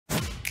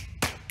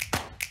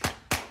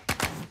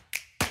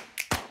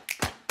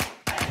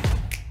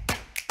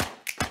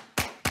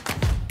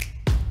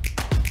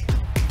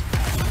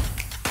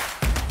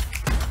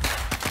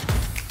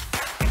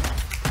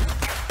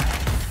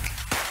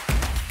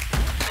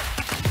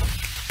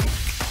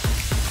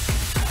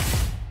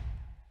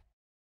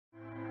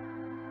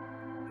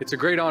It's a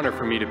great honor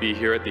for me to be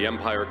here at the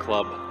Empire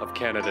Club of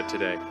Canada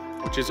today,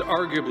 which is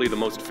arguably the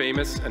most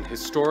famous and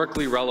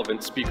historically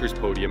relevant speakers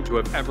podium to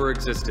have ever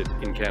existed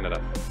in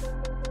Canada.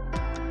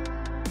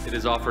 It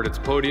has offered its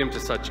podium to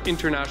such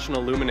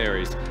international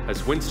luminaries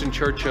as Winston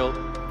Churchill,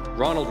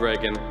 Ronald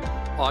Reagan,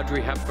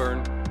 Audrey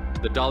Hepburn,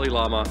 the Dalai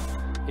Lama,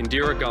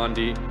 Indira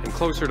Gandhi, and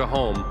closer to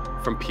home,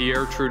 from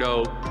Pierre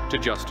Trudeau to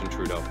Justin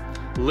Trudeau.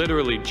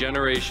 Literally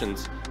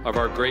generations of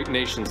our great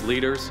nation's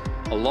leaders,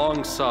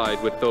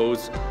 alongside with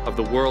those of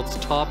the world's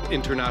top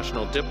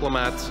international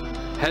diplomats,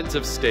 heads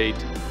of state,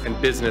 and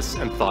business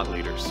and thought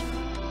leaders.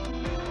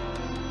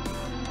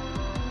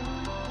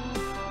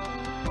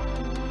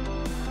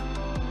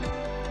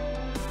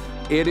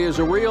 It is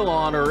a real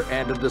honor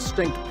and a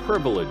distinct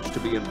privilege to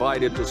be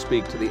invited to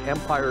speak to the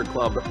Empire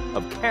Club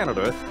of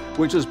Canada,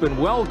 which has been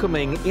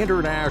welcoming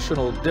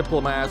international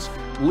diplomats,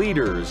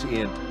 leaders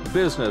in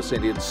business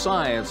and in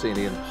science and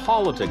in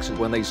politics.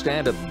 When they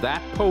stand at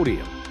that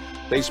podium,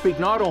 they speak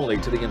not only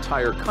to the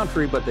entire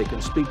country, but they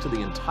can speak to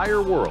the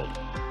entire world.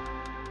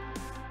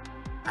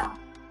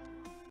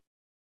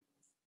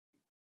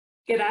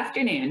 Good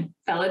afternoon,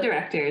 fellow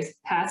directors,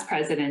 past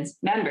presidents,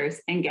 members,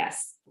 and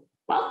guests.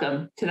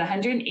 Welcome to the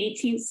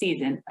 118th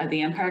season of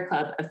the Empire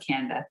Club of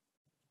Canada.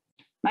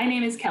 My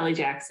name is Kelly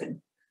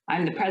Jackson.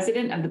 I'm the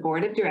president of the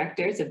board of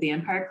directors of the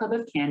Empire Club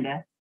of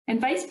Canada and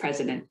vice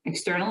president,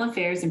 external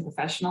affairs and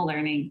professional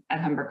learning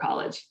at Humber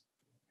College.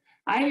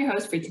 I am your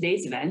host for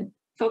today's event,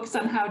 focused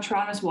on how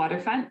Toronto's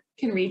waterfront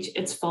can reach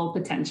its full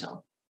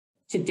potential.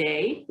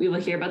 Today, we will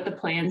hear about the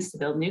plans to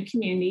build new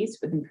communities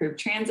with improved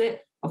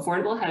transit,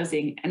 affordable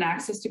housing, and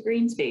access to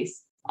green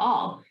space,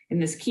 all in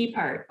this key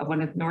part of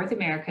one of North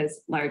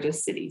America's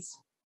largest cities.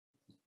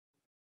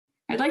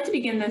 I'd like to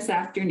begin this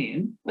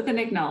afternoon with an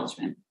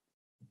acknowledgement.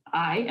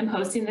 I am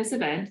hosting this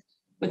event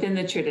within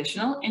the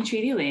traditional and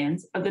treaty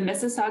lands of the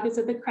Mississaugas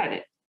of the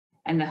Credit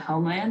and the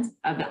homelands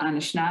of the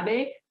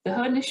Anishinaabe, the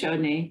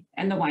Haudenosaunee,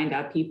 and the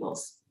Wyandot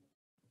peoples.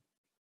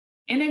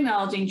 In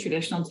acknowledging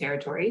traditional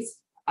territories,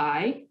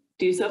 I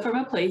do so from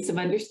a place of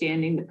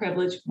understanding the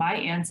privilege my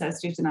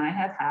ancestors and I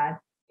have had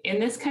in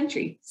this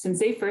country since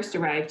they first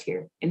arrived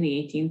here in the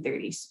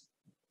 1830s.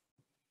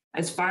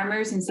 As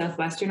farmers in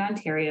southwestern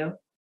Ontario,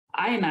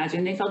 I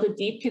imagine they felt a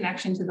deep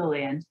connection to the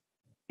land,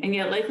 and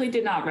yet likely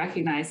did not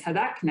recognize how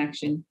that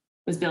connection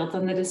was built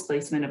on the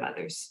displacement of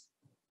others.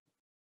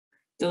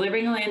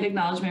 Delivering a land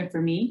acknowledgement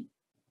for me,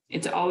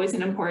 it's always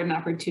an important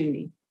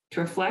opportunity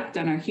to reflect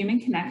on our human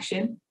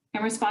connection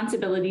and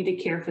responsibility to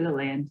care for the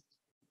land,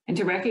 and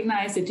to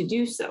recognize that to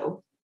do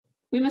so,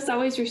 we must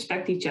always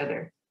respect each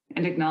other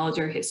and acknowledge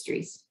our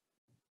histories.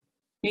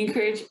 We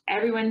encourage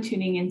everyone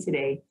tuning in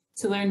today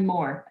to learn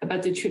more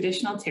about the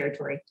traditional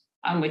territory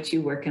on which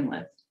you work and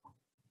live.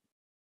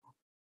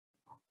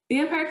 The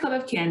Empire Club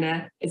of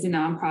Canada is a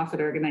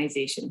nonprofit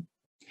organization,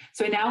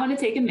 so I now want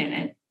to take a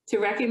minute to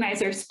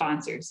recognize our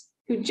sponsors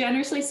who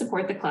generously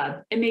support the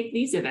club and make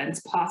these events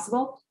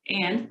possible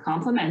and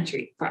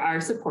complimentary for our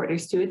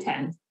supporters to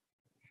attend.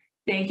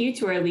 Thank you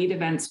to our lead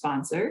event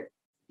sponsor,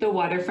 the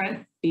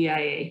Waterfront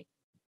BIA.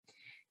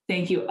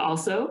 Thank you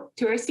also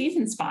to our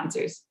season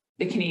sponsors,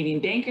 the Canadian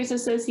Bankers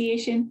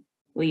Association,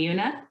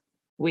 LiUNA,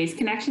 Waste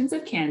Connections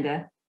of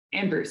Canada,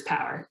 and Bruce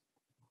Power.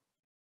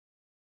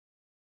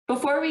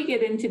 Before we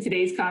get into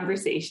today's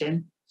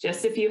conversation,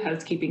 just a few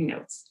housekeeping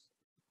notes.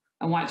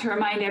 I want to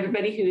remind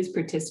everybody who is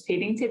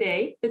participating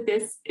today that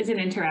this is an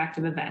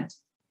interactive event.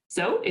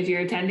 So if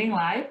you're attending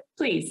live,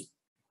 please,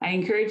 I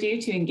encourage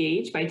you to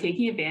engage by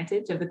taking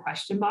advantage of the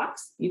question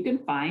box you can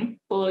find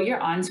below your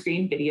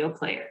on-screen video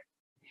player.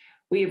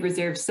 We have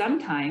reserved some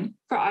time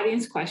for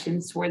audience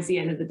questions towards the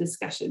end of the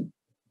discussion.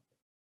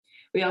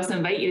 We also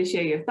invite you to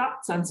share your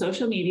thoughts on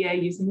social media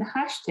using the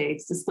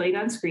hashtags displayed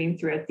on screen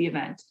throughout the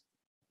event.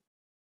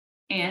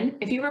 And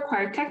if you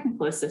require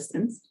technical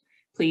assistance,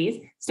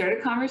 please start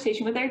a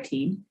conversation with our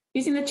team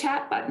using the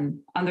chat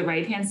button on the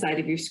right-hand side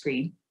of your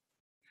screen.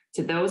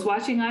 To those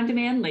watching on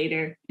demand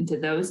later, and to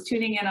those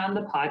tuning in on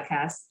the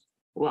podcast,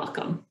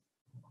 welcome.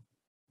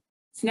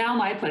 It's now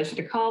my pleasure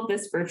to call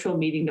this virtual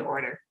meeting to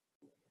order.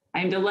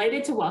 I'm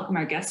delighted to welcome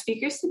our guest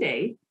speakers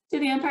today to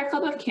the Empire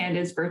Club of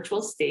Canada's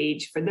virtual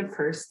stage for the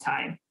first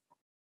time.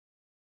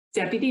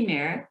 Deputy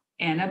Mayor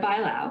Anna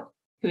Bailão,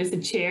 who is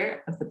the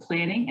chair of the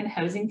Planning and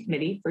Housing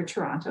Committee for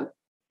Toronto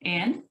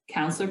and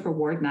councillor for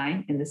Ward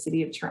 9 in the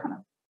City of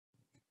Toronto.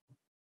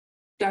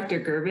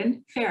 Dr.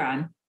 Gervin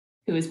Ferron,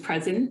 who is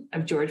president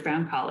of George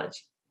Brown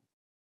College.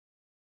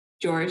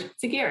 George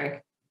Zagirik,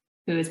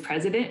 who is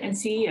president and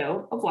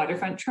CEO of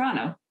Waterfront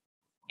Toronto,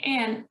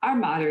 and our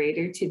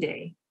moderator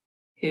today,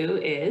 who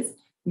is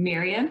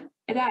Myriam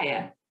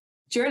Eddahia,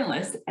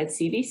 journalist at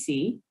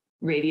CBC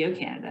Radio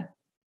Canada.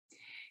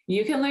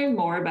 You can learn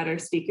more about our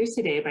speakers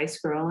today by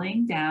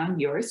scrolling down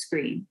your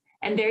screen,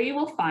 and there you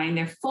will find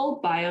their full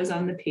bios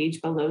on the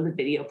page below the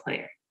video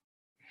player.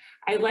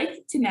 I'd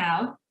like to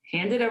now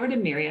hand it over to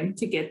Myriam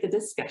to get the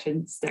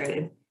discussion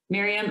started.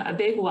 Myriam, a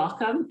big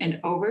welcome and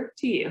over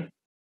to you.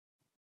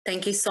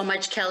 Thank you so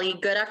much, Kelly.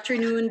 Good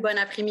afternoon, bon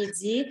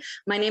après-midi.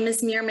 My name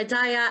is Myriam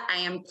Eddahia. I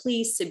am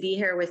pleased to be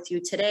here with you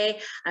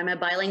today. I'm a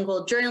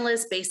bilingual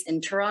journalist based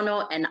in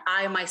Toronto, and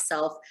I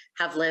myself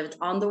have lived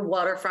on the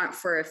waterfront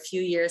for a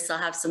few years, so I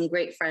have some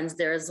great friends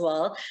there as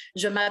well.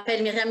 Je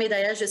m'appelle Myriam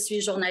Eddahia, je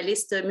suis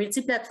journaliste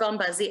multiplateforme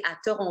basée à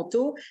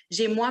Toronto.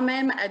 J'ai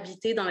moi-même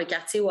habité dans le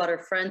quartier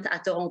Waterfront à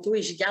Toronto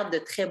et j'y garde de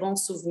très bons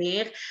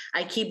souvenirs.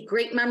 I keep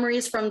great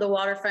memories from the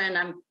waterfront, and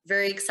I'm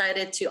very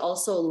excited to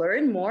also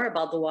learn more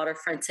about the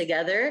waterfront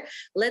together.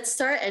 Let's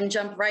start and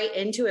jump right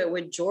into it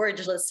with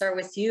George. Let's start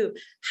with you.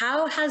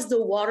 How has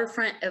the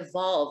waterfront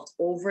evolved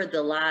over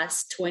the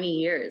last 20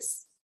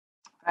 years?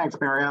 Thanks,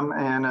 Myriam.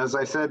 And as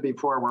I said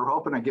before, we're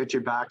hoping to get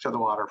you back to the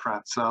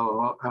waterfront.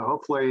 So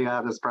hopefully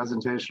this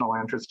presentation will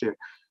interest you.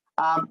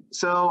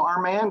 So our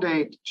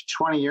mandate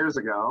 20 years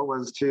ago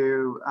was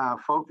to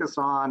focus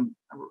on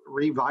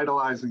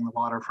revitalizing the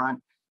waterfront,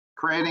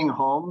 creating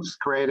homes,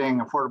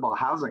 creating affordable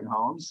housing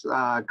homes,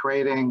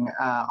 creating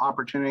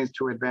opportunities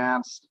to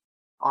advance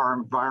our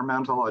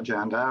environmental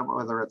agenda,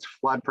 whether it's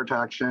flood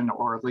protection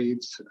or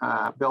LEEDs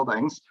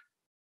buildings.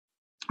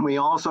 We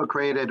also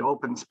created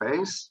open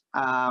space.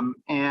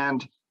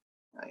 And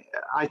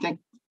I think,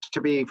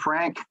 to be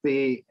frank,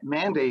 the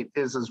mandate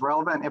is as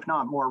relevant, if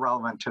not more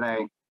relevant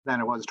today than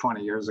it was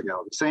 20 years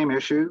ago. The same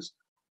issues,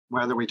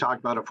 whether we talk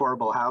about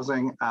affordable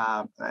housing,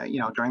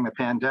 during the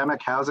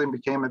pandemic, housing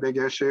became a big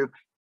issue.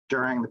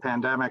 During the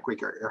pandemic, we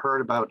heard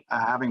about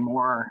having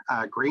more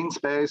green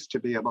space to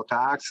be able to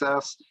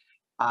access.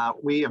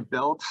 We have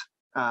built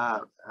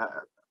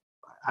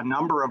a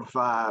number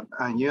of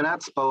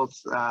units, both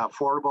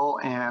affordable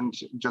and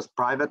just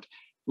private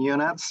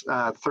units,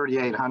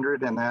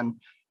 3,800, and then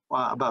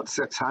about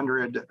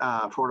 600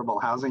 affordable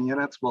housing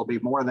units. We'll be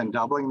more than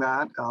doubling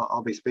that.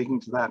 I'll be speaking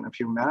to that in a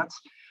few minutes.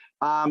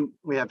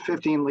 We had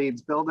 15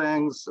 LEEDs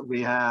buildings.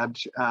 We had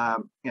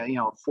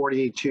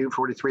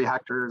 43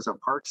 hectares of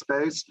park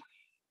space.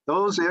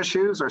 Those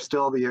issues are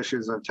still the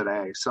issues of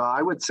today. So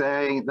I would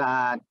say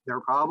that they're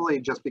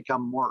probably just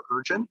become more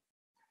urgent.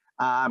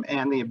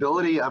 And the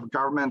ability of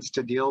governments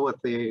to deal with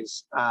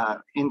these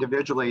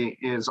individually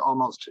is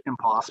almost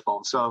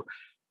impossible. So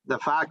the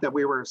fact that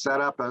we were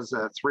set up as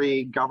a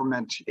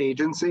 3-government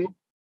agency,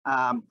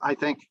 I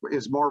think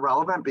is more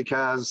relevant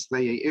because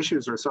the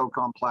issues are so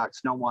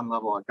complex, no one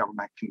level of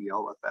government can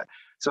deal with it.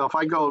 So if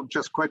I go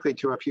just quickly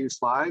to a few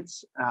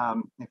slides,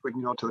 if we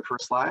can go to the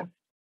first slide.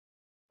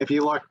 If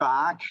you look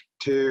back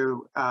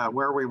to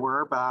where we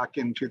were back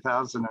in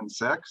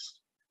 2006,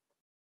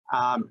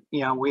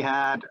 we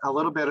had a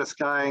little bit of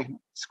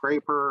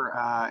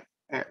skyscraper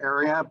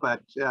area,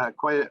 but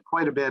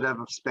quite a bit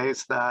of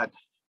space that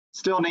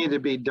still needed to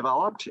be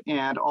developed,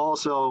 and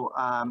also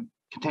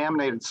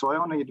contaminated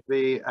soil needed to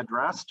be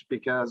addressed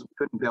because we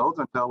couldn't build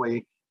until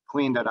we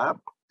cleaned it up.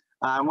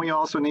 We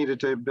also needed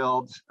to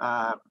build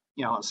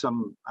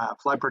some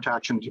flood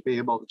protection to be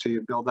able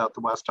to build out the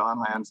West Don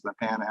lands and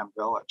the Pan Am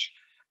Village.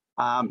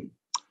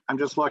 I'm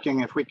just looking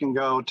if we can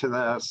go to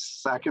the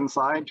second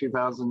slide,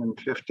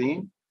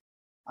 2015.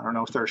 I don't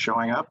know if they're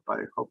showing up. I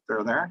hope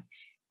they're there.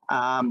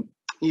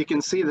 You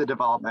can see the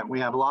development. We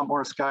have a lot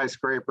more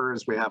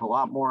skyscrapers. We have a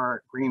lot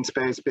more green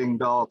space being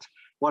built.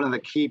 One of the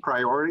key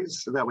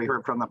priorities that we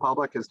heard from the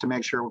public is to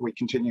make sure we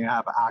continue to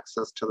have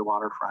access to the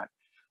waterfront.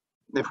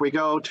 If we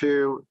go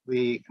to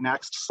the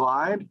next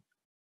slide,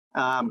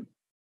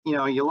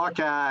 you look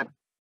at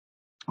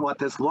what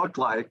this looked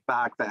like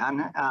back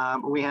then.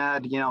 We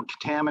had,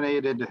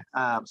 contaminated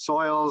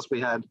soils.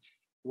 We had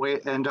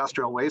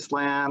industrial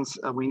wastelands.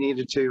 We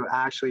needed to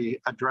actually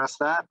address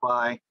that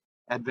by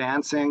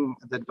advancing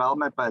the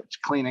development, but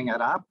cleaning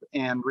it up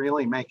and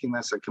really making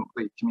this a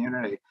complete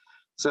community.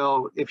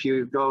 So if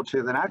you go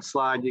to the next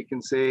slide, you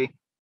can see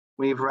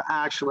we've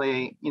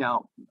actually,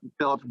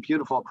 built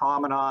beautiful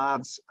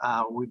promenades.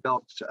 We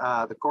built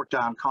the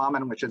Corkdown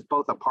Common, which is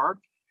both a park,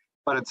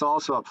 but it's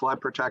also a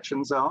flood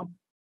protection zone.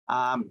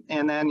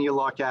 And then you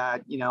look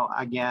at,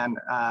 again,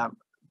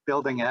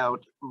 building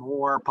out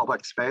more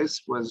public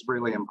space was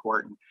really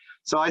important.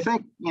 So I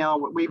think,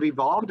 we've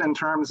evolved in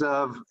terms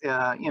of,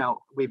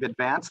 we've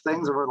advanced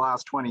things over the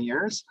last 20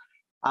 years.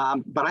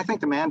 But I think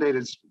the mandate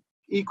is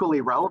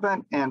equally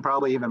relevant and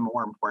probably even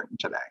more important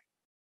today.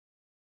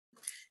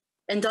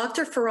 And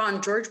Dr.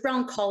 Ferran, George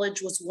Brown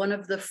College was one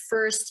of the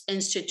first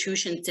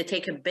institutions to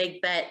take a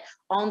big bet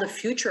on the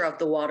future of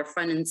the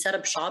waterfront and set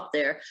up shop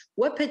there.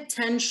 What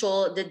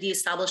potential did the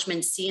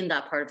establishment see in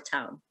that part of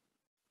town?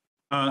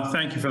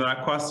 Thank you for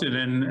that question.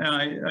 And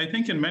I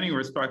think in many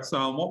respects,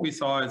 what we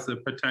saw as the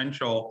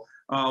potential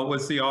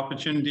was the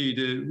opportunity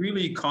to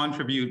really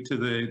contribute to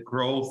the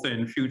growth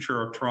and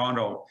future of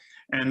Toronto.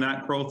 And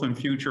that growth and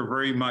future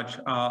very much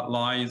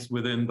lies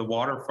within the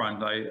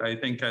waterfront. I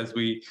think as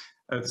we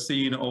have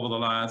seen over the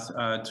last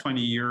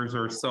 20 years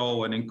or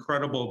so an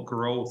incredible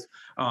growth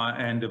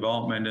and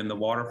development in the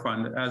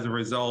waterfront. As a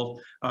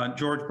result,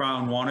 George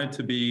Brown wanted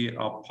to be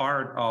a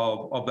part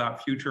of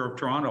that future of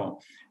Toronto.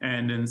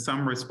 And in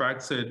some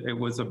respects, it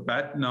was a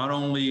bet not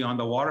only on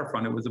the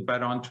waterfront, it was a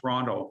bet on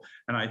Toronto.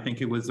 And I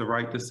think it was the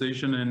right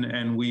decision.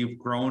 And we've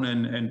grown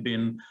and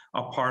been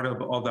a part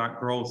of that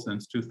growth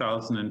since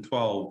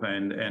 2012.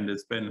 And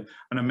it's been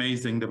an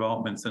amazing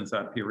development since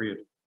that period.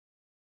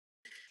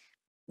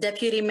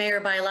 Deputy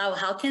Mayor Bailao,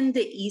 how can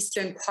the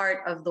eastern part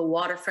of the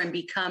waterfront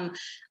become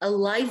a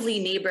lively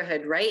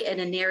neighborhood, right? And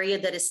an area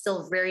that is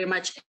still very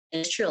much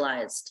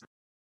industrialized?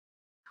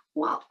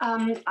 Well,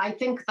 I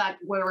think that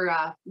we're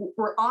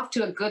off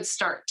to a good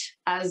start.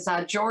 As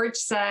George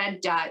said,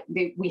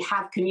 we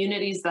have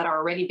communities that are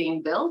already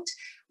being built.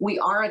 We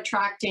are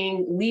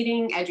attracting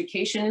leading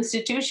education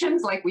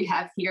institutions like we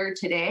have here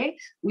today.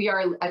 We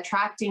are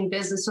attracting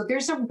business. So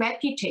there's a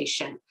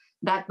reputation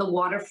that the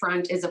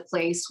waterfront is a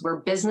place where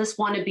business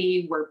want to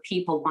be, where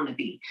people want to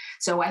be.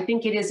 So I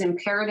think it is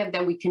imperative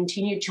that we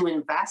continue to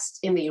invest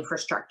in the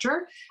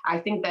infrastructure. I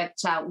think that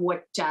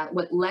what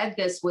led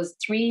this was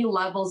 3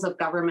 levels of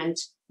government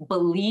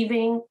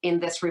believing in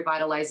this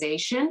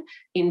revitalization,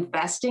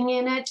 investing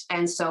in it,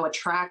 and so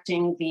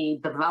attracting the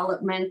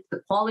development,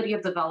 the quality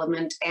of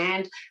development,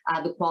 and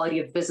the quality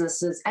of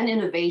businesses and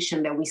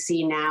innovation that we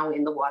see now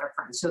in the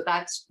waterfront. So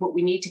that's what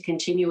we need to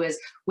continue is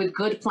with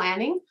good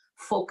planning,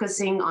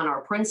 focusing on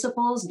our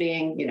principles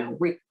being,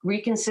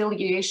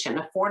 reconciliation,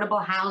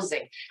 affordable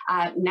housing.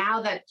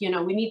 Now that,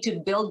 we need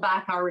to build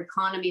back our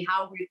economy,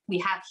 how we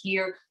have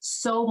here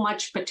so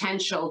much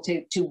potential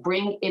to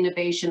bring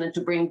innovation and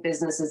to bring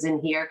businesses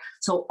in here.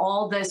 So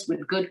all this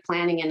with good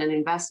planning and an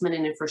investment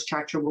in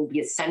infrastructure will be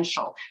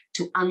essential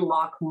to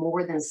unlock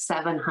more than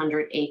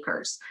 700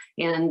 acres.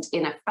 And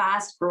in a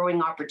fast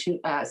growing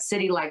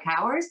city like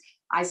ours,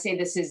 I say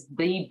this is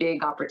the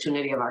big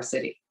opportunity of our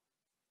city.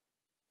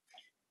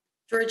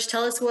 George,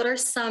 tell us what are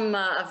some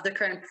of the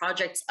current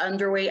projects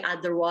underway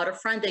at the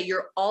waterfront that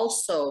you're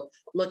also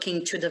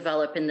looking to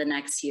develop in the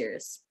next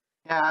years?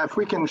 Yeah, if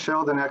we can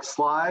show the next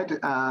slide,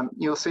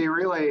 you'll see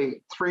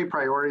really 3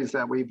 priorities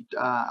that we've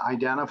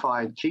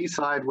identified.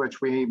 Quayside, which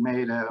we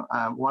made a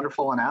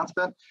wonderful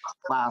announcement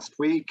last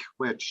week,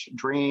 which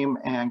Dream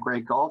and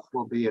Great Gulf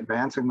will be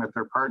advancing with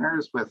their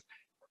partners with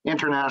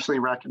internationally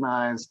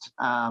recognized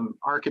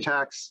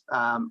architects,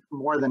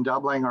 more than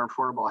doubling our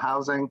affordable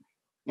housing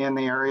in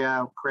the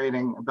area,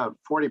 creating about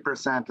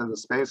 40% of the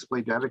space will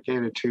be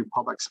dedicated to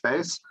public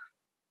space.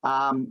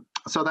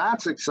 So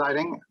that's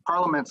exciting.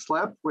 Parliament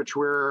Slip, which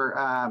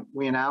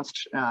we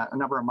announced a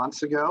number of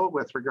months ago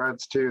with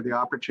regards to the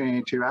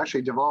opportunity to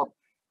actually develop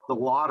the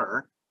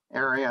water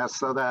area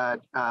so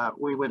that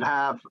we would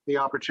have the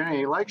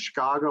opportunity, like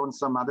Chicago and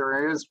some other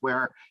areas,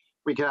 where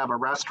we could have a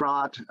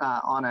restaurant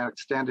on an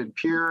extended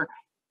pier.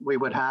 We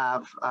would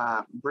have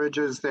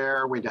bridges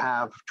there. We'd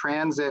have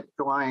transit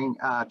going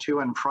to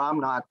and from,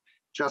 not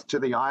just to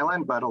the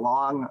island, but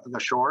along the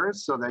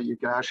shores so that you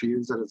could actually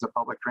use it as a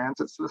public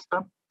transit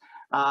system.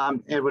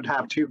 It would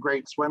have 2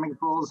 great swimming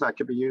pools that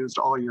could be used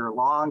all year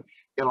long.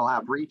 It'll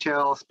have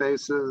retail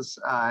spaces.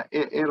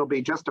 It'll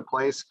be just a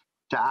place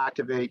to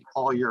activate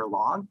all year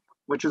long,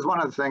 which is one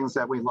of the things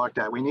that we looked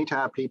at. We need to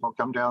have people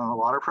come down on the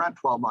waterfront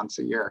 12 months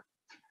a year.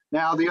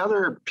 Now, the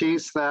other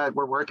piece that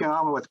we're working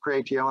on with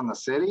Creatio in the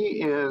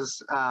city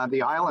is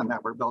the island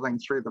that we're building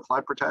through the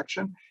flood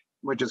protection,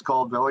 which is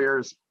called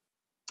Villiers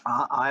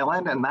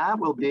Island. And that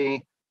will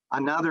be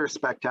another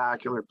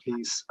spectacular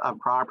piece of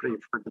property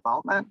for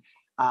development.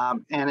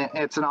 And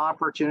it's an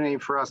opportunity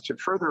for us to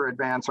further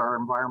advance our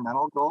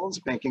environmental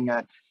goals, making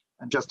it,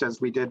 just as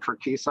we did for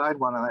Quayside,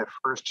 one of the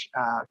first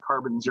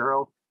carbon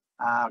zero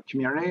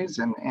communities,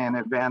 and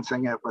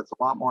advancing it with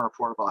a lot more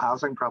affordable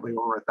housing, probably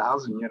over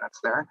 1,000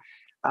 units there.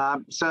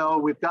 So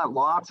we've got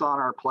lots on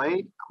our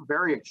plate,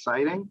 very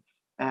exciting.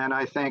 And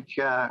I think,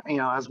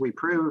 as we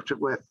proved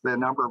with the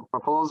number of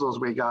proposals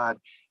we got,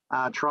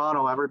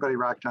 Toronto, everybody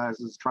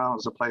recognizes Toronto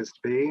is a place to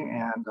be.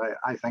 And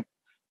I think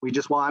we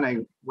just want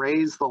to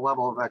raise the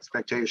level of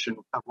expectation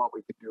of what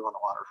we can do on the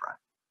waterfront.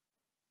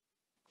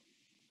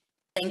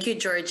 Thank you,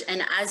 George.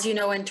 And as you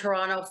know, in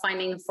Toronto,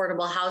 finding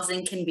affordable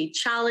housing can be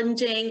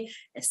challenging,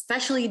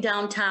 especially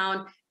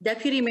downtown.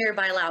 Deputy Mayor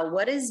Bailao,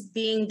 what is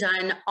being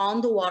done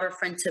on the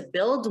waterfront to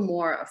build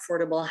more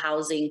affordable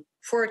housing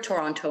for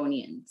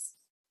Torontonians?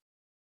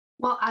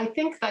 Well, I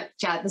think that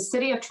the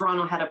City of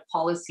Toronto had a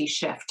policy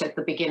shift at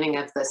the beginning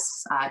of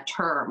this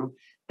term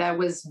that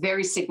was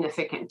very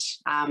significant.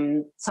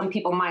 Some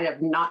people might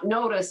have not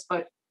noticed,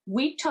 but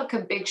we took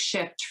a big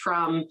shift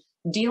from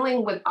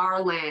dealing with our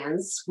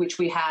lands, which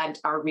we had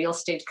our real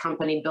estate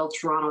company Build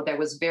Toronto that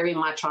was very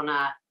much on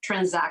a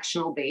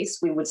transactional base.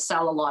 We would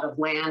sell a lot of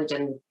land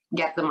and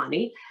get the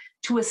money,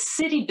 to a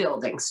city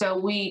building. So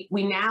we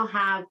now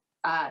have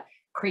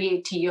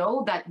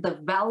Creatio that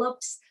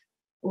develops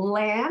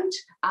land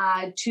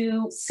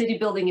to city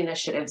building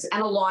initiatives,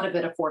 and a lot of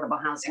it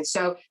affordable housing.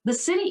 So the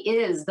city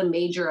is the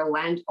major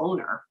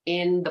landowner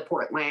in the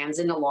Portlands,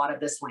 in a lot of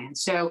this land.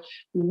 So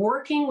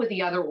working with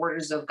the other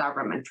orders of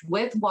government,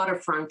 with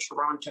Waterfront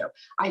Toronto,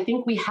 I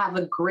think we have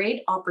a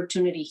great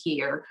opportunity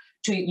here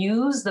to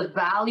use the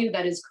value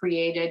that is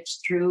created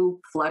through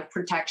flood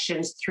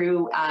protections,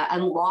 through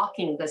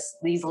unlocking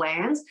these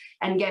lands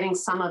and getting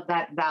some of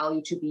that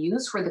value to be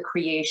used for the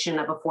creation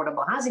of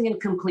affordable housing in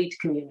complete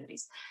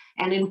communities.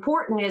 And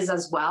important is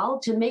as well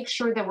to make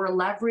sure that we're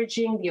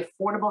leveraging the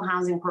affordable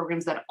housing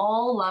programs that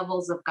all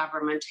levels of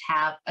government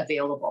have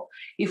available.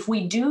 If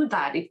we do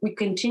that, if we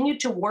continue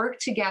to work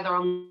together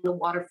on the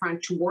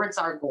waterfront towards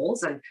our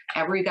goals, and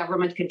every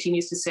government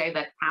continues to say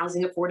that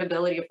housing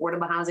affordability,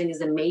 affordable housing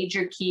is a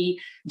major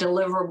key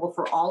deliverable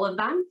for all of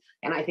them.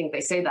 And I think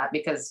they say that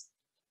because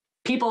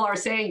people are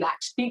saying that.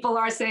 People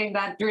are saying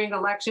that during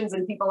elections,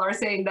 and people are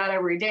saying that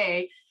every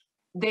day.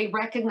 They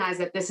recognize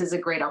that this is a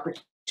great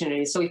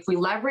opportunity. So if we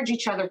leverage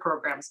each other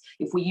programs,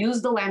 if we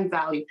use the land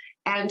value,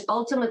 and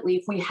ultimately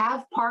if we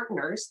have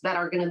partners that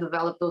are going to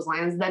develop those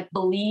lands that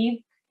believe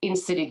in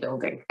city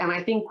building. And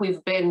I think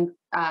we've been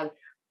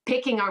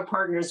picking our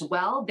partners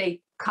well.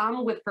 They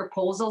come with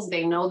proposals.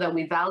 They know that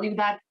we value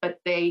that, but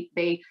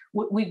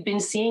what we've been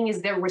seeing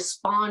is they're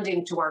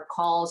responding to our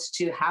calls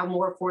to have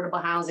more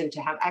affordable housing,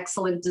 to have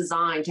excellent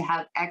design, to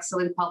have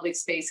excellent public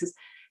spaces.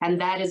 And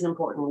that is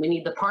important. We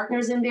need the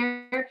partners in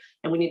there,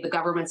 and we need the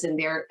governments in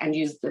there, and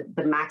use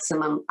the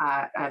maximum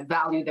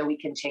value that we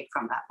can take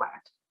from that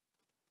land.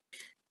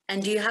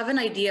 And do you have an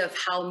idea of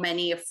how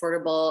many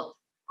affordable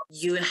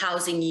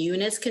housing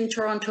units can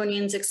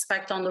Torontonians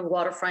expect on the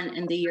waterfront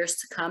in the years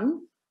to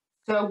come?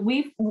 So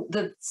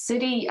the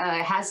city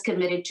has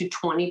committed to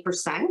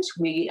 20%.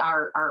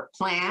 Our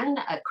plan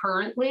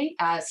currently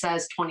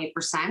says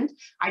 20%.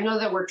 I know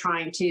that we're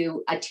trying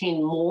to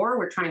attain more.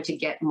 We're trying to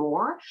get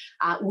more.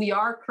 We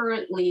are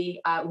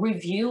currently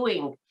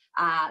reviewing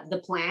the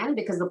plan,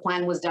 because the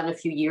plan was done a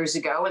few years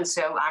ago. And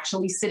so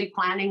actually city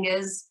planning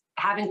is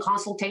having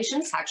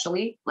consultations.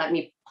 Actually, let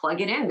me plug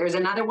it in. There's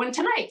another one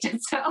tonight.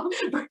 And so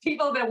for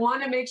people that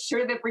want to make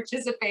sure they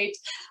participate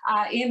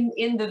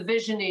in the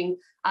visioning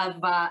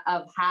of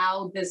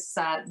how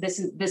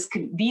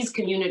these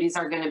communities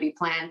are going to be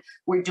planned,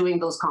 we're doing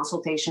those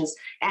consultations,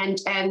 and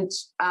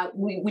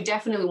we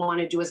definitely want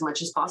to do as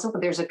much as possible.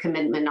 But there's a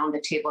commitment on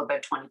the table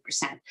about 20%.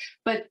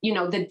 But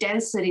the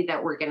density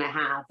that we're going to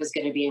have is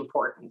going to be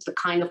important. The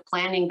kind of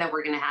planning that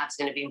we're going to have is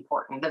going to be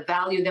important. The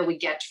value that we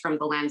get from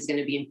the land is going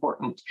to be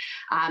important.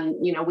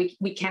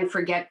 We can't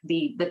forget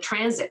the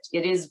transit.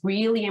 It is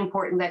really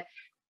important that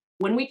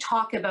when we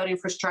talk about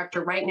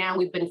infrastructure right now,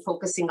 we've been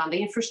focusing on the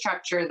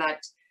infrastructure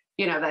that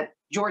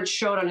George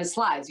showed on his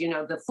slides,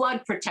 the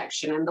flood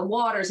protection and the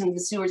waters and the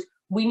sewers.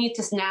 We need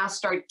to now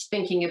start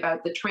thinking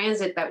about the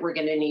transit that we're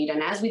going to need.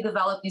 And as we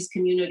develop these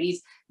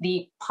communities,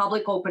 the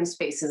public open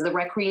spaces, the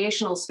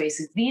recreational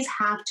spaces, these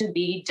have to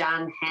be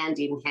done hand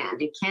in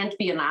hand. It can't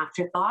be an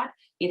afterthought.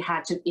 It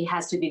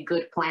has to be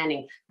good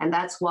planning. And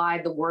that's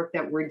why the work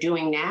that we're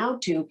doing now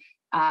to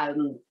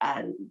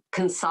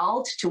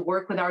consult, to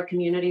work with our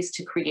communities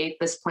to create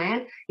this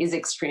plan is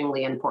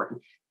extremely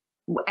important.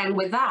 And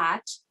with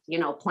that,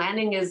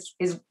 planning is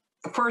the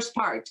first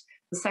part.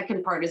 The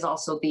second part is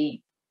also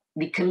the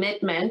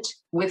commitment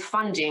with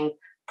funding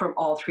from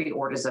all three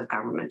orders of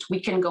government. We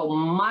can go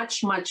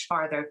much, much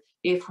farther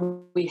if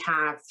we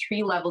have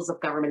three levels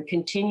of government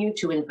continue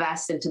to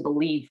invest and to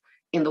believe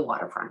in the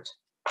waterfront.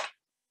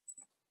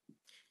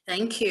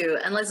 Thank you.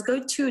 And let's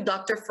go to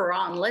Dr.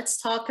 Ferran. Let's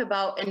talk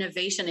about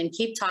innovation and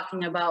keep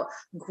talking about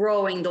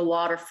growing the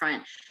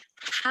waterfront.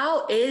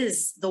 How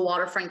is the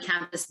waterfront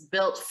campus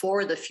built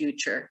for the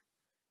future?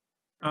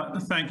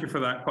 Thank you for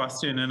that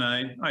question. And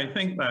I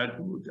think that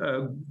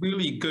a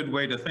really good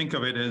way to think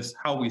of it is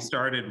how we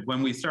started.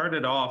 When we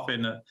started off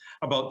in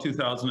about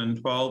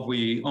 2012,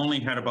 we only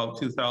had about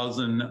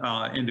 2,000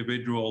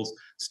 individuals,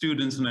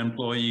 students and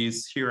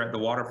employees here at the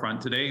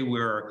waterfront. Today,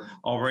 we're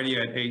already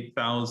at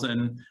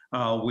 8,000.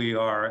 We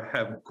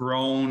have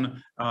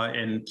grown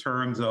in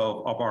terms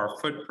of our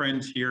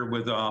footprint here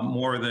with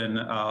more than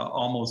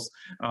almost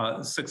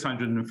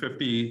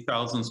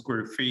 650,000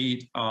 square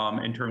feet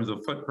in terms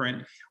of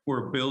footprint.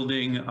 We're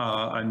building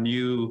a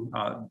new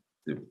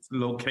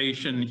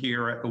location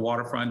here at the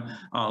waterfront,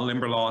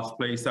 Limberlost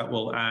Place, that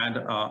will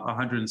add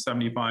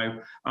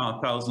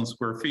 175,000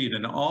 square feet.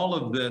 And all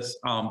of this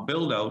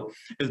build out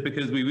is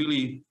because we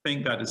really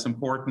think that it's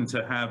important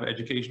to have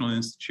educational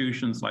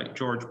institutions like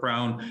George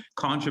Brown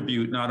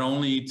contribute not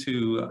only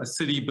to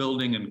city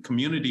building and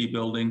community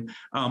building,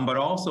 but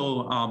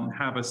also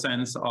have a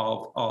sense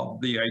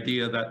of the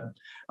idea that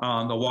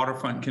the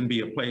waterfront can be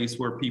a place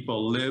where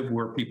people live,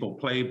 where people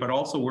play, but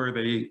also where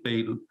they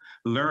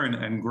learn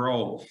and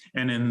grow.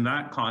 And in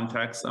that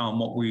context,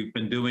 what we've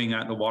been doing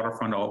at the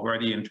waterfront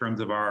already in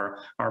terms of our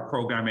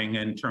programming,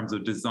 in terms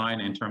of design,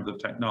 in terms of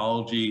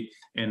technology,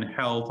 in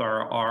health,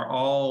 are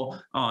all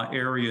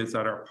areas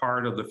that are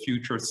part of the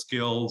future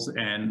skills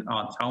and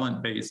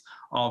talent base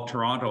of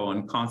Toronto,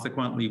 and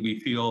consequently, we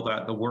feel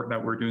that the work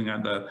that we're doing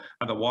at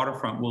the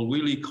waterfront will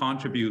really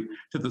contribute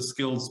to the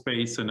skills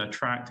space and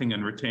attracting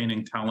and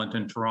retaining talent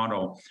in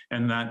Toronto,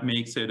 and that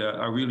makes it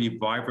a really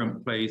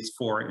vibrant place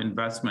for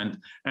investment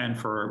and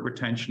for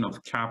retention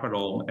of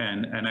capital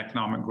and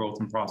economic growth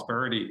and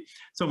prosperity.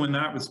 So in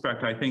that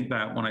respect, I think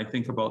that when I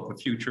think about the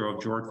future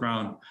of George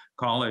Brown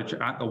College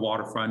at the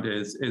waterfront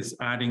is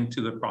adding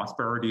to the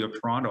prosperity of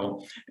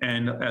Toronto,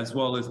 and as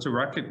well as to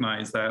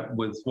recognize that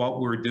with what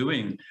we're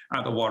doing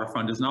at the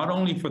waterfront is not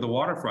only for the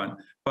waterfront,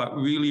 but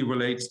really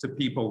relates to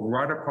people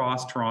right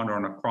across Toronto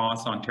and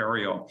across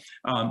Ontario,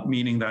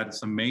 meaning that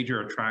it's a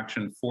major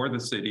attraction for the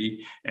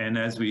city. And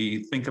as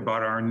we think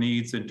about our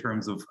needs in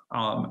terms of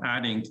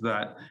adding to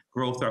that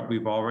growth that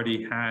we've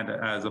already had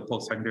as a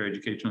post-secondary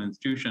educational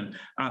institution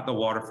at the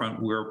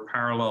waterfront, we're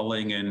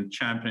paralleling and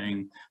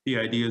championing the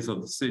ideas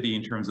of the city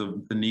in terms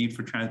of the need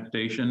for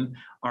transportation.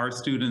 Our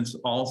students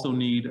also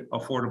need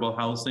affordable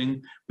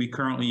housing. We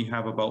currently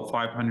have about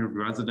 500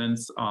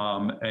 residents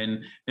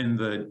and in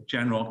the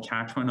general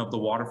catchment of the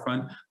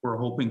waterfront. We're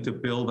hoping to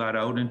build that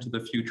out into the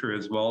future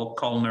as well.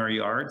 Culinary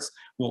arts,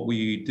 what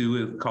we do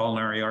with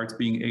culinary arts,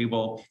 being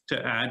able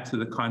to add to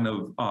the kind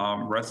of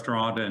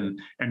restaurant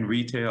and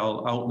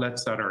retail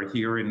outlets that are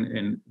here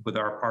with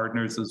our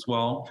partners as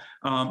well.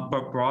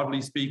 But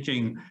broadly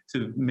speaking,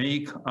 to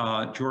make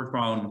George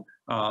Brown,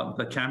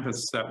 the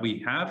campus that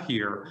we have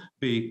here,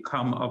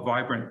 become a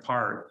vibrant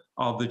part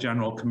of the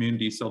general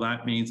community. So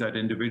that means that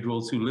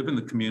individuals who live in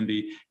the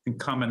community can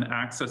come and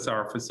access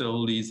our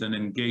facilities and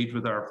engage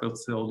with our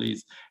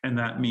facilities. And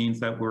that means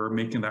that we're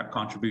making that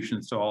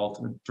contribution to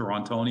all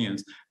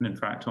Torontonians and in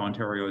fact to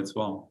Ontario as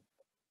well.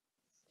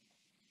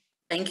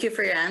 Thank you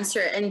for your answer.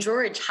 And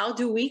George, how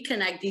do we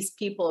connect these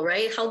people,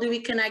 right? How do we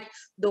connect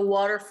the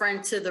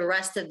waterfront to the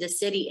rest of the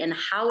city? And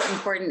how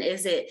important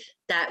is it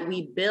that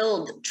we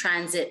build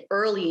transit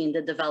early in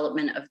the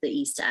development of the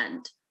East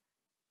End?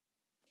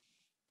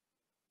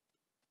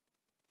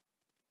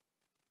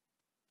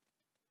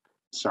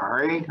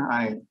 Sorry,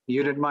 I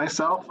muted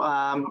myself.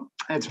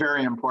 It's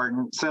very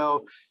important.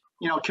 So,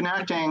 you know,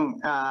 connecting,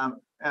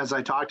 as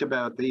I talked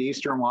about, the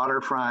eastern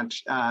waterfront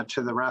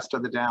to the rest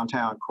of the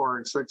downtown core,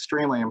 it's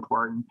extremely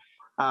important.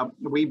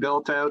 We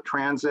built out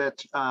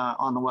transit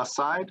on the west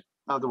side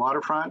of the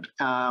waterfront.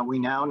 We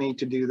now need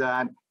to do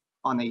that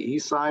on the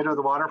east side of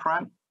the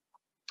waterfront.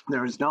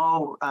 There's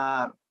no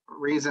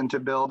reason to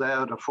build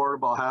out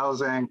affordable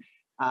housing,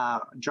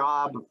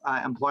 job,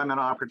 employment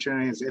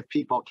opportunities if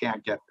people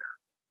can't get there.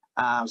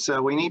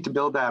 So we need to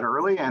build that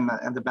early, and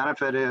the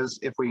benefit is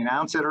if we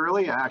announce it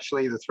early,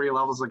 actually the three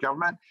levels of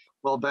government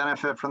will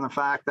benefit from the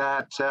fact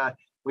that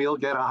we'll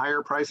get a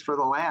higher price for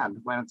the land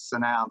when it's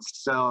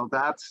announced. So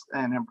that's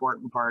an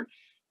important part.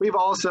 We've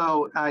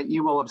also,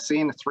 you will have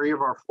seen 3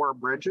 of our 4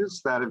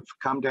 bridges that have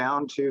come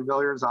down to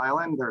Villiers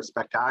Island. They're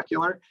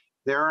spectacular.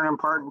 They're an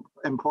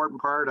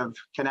important part of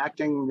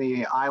connecting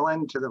the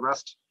island to the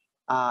rest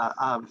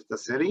of the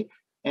city.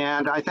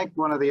 And I think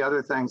one of the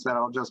other things that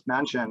I'll just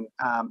mention,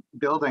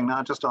 building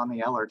not just on the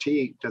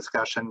LRT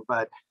discussion,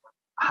 but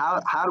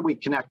how do we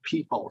connect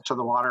people to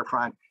the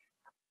waterfront?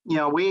 You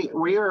know,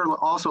 we are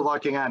also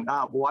looking at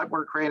not what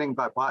we're creating,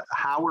 but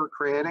how we're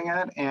creating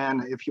it.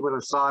 And if you would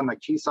have saw in the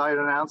Quayside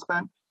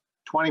announcement,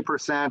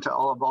 20%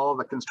 of all of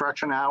the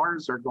construction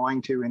hours are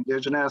going to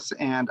Indigenous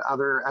and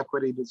other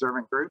equity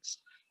deserving groups.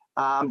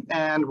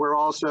 And we're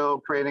also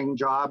creating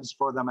jobs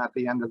for them at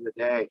the end of the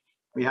day.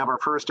 We have our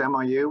first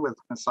MOU with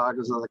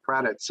Mississaugas of the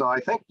Credit. So I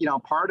think, you know,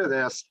 part of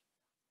this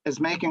is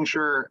making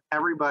sure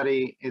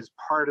everybody is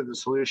part of the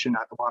solution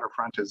at the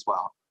waterfront as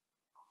well.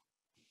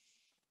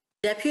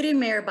 Deputy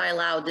Mayor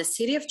Bailao, the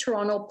City of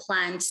Toronto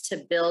plans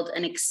to build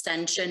an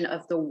extension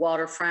of the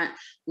waterfront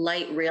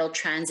light rail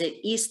transit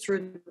east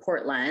through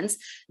Portlands.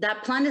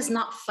 That plan is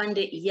not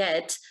funded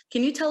yet.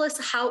 Can you tell us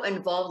how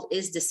involved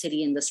is the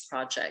city in this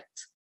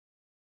project?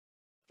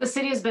 The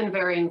city has been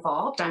very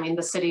involved. I mean,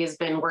 the city has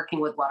been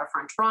working with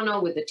Waterfront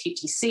Toronto, with the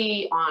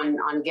TTC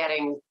on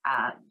getting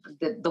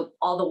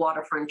all the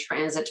waterfront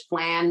transit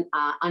plan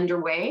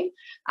underway.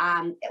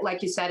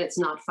 Like you said, it's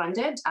not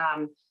funded.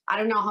 I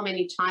don't know how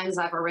many times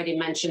I've already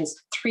mentioned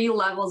 3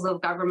 levels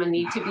of government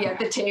need to be at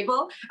the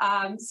table.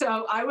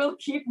 So I will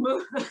keep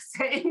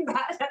saying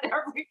that at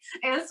every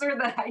answer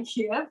that I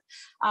give,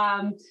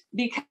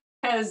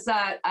 because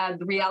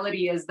the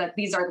reality is that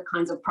these are the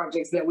kinds of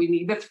projects that we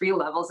need, the 3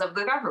 levels of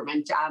the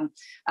government.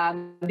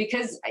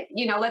 Because,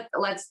 you know,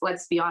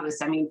 let's be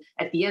honest. I mean,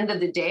 at the end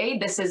of the day,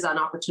 this is an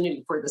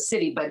opportunity for the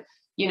city, but,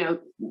 you know,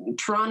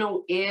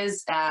 Toronto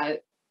is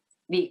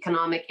the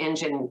economic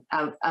engine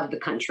of the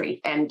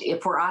country. And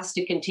if for us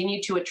to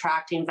continue to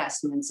attract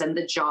investments and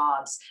the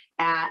jobs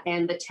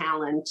and the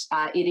talent,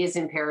 it is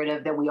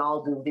imperative that we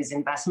all do these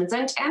investments.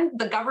 And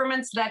the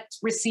governments that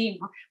receive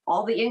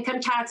all the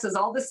income taxes,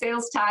 all the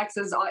sales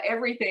taxes,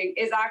 everything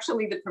is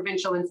actually the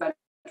provincial and federal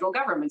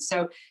government.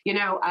 So, you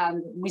know,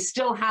 we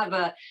still have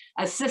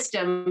a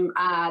system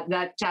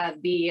that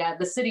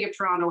the City of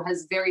Toronto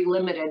has very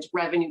limited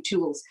revenue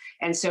tools.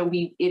 And so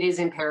it is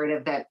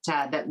imperative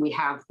that we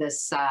have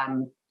this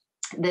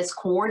this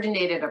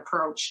coordinated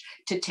approach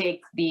to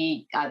take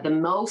the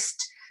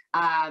most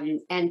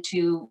and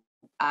to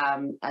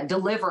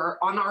deliver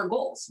on our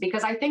goals,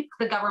 because I think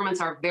the governments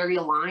are very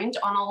aligned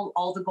on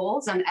all the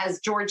goals. And as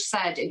George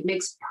said, it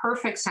makes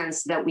perfect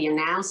sense that we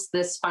announce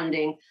this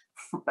funding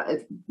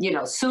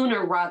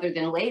sooner rather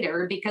than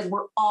later, because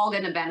we're all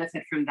going to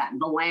benefit from that.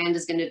 The land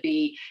is going to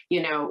be,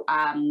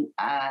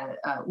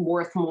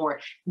 worth more.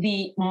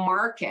 The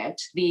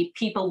market, the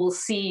people will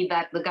see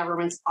that the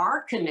governments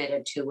are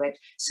committed to it.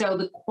 So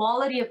the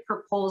quality of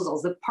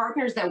proposals, the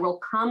partners that will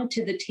come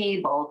to the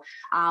table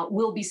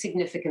will be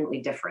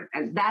significantly different.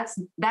 And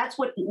that's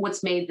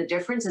what's made the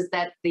difference, is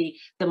that the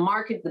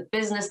market, the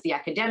business, the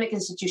academic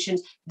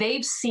institutions,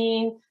 they've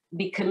seen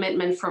the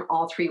commitment from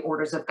all three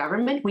orders of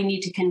government. We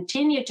need to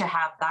continue to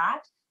have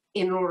that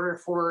in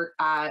order for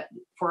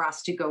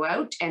us to go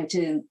out and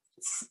to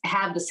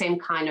have the same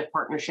kind of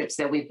partnerships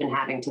that we've been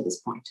having to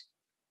this point.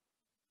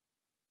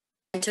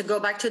 And to go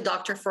back to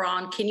Dr.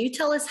 Ferran, can you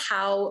tell us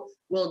how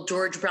will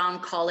George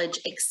Brown College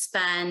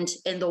expand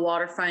in the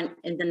waterfront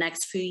in the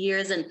next few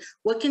years, and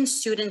what can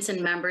students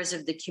and members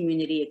of the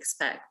community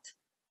expect?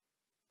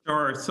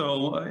 Sure.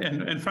 So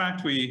in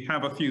fact, we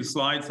have a few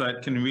slides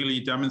that can really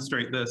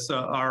demonstrate this.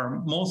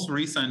 Our most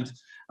recent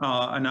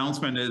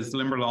announcement is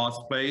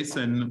Limberlost Place,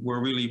 and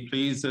we're really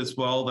pleased as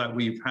well that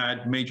we've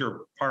had major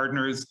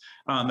partners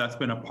that's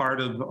been a part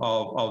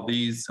of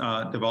these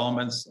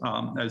developments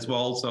as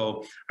well.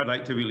 So I'd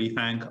like to really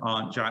thank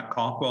Jack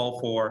Cockwell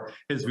for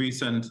his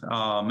recent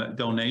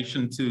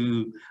donation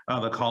to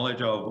the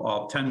college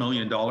of $10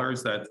 million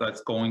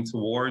that's going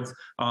towards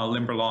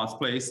Limberlost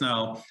Place.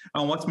 Now,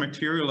 what's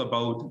material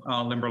about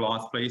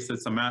Limberlost Place,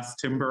 it's a mass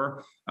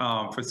timber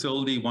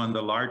facility, one of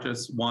the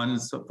largest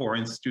ones for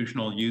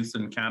institutional use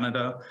in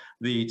Canada.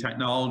 The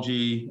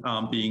technology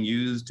being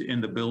used in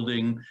the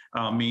building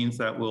means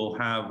that we'll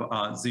have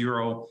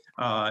zero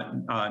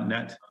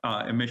net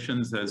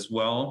emissions as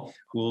well.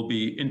 We'll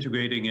be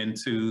integrating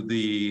into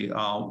the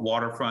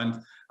waterfront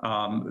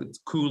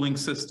cooling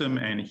system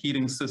and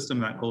heating system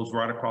that goes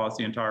right across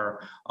the entire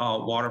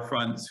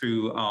waterfront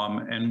through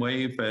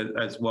N-Wave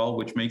as well,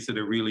 which makes it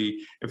a really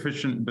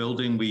efficient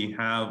building. We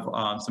have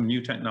some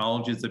new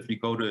technologies, if you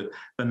go to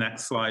the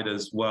next slide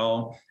as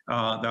well,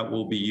 that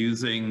we'll be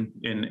using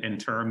in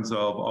terms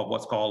of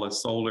what's called a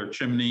solar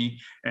chimney.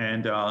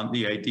 And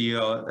the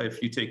idea,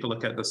 if you take a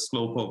look at the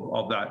slope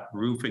of that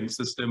roofing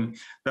system,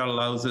 that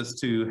allows us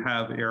to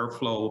have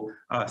airflow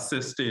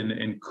assist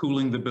in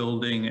cooling the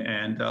building.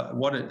 And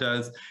what it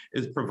does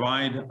is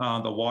provide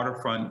the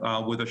waterfront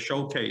with a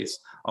showcase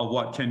of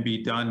what can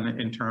be done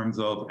in terms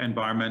of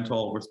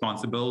environmental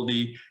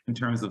responsibility, in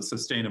terms of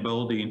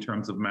sustainability, in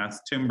terms of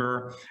mass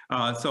timber.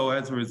 So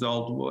as a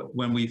result,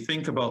 when we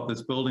think about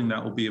this building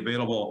that will be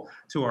available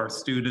to our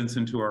students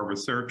and to our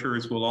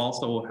researchers, we'll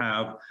also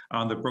have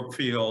the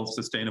Brookfield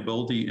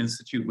Sustainability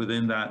Institute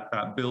within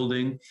that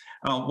building.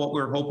 What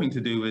we're hoping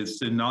to do is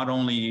to not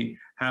only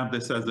have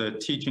this as a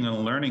teaching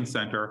and learning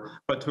center,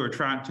 but to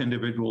attract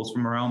individuals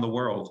from around the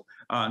world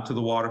to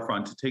the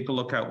waterfront to take a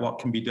look at what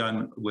can be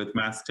done with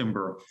mass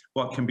timber,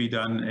 what can be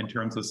done in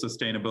terms of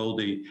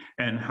sustainability,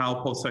 and how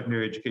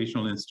post-secondary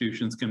educational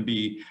institutions can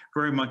be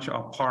very much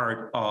a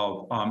part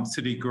of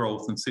city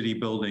growth and city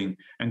building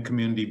and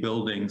community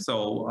building.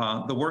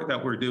 So the work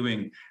that we're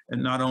doing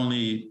not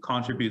only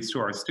contributes to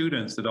our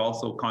students, it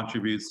also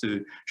contributes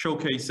to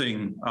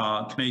showcasing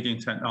Canadian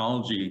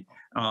technology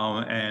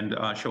and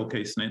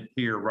showcasing it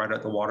here right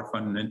at the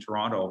waterfront in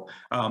Toronto.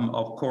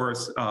 Of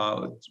course,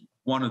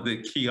 one of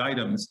the key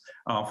items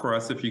for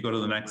us, if you go to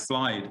the next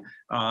slide,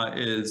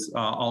 is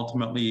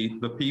ultimately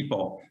the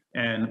people.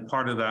 And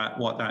part of that,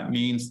 what that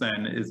means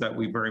then is that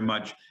we very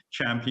much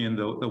champion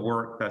the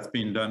work that's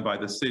being done by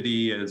the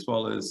city as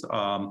well as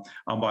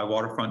by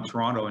Waterfront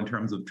Toronto in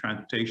terms of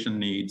transportation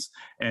needs.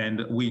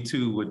 And we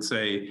too would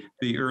say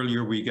the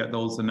earlier we get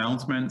those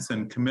announcements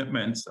and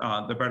commitments,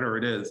 the better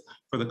it is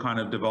for the kind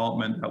of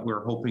development that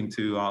we're hoping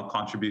to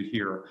contribute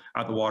here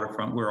at the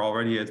waterfront. We're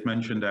already, as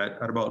mentioned, at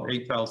about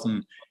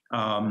 8,000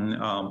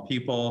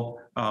 people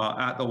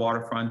at the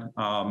waterfront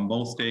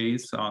most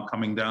days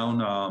coming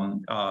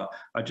down,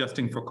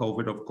 adjusting for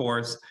COVID, of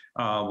course.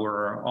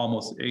 We're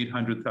almost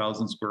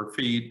 800,000 square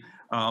feet,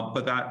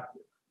 but that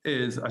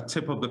is a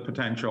tip of the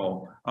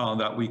potential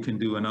that we can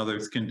do and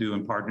others can do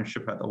in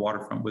partnership at the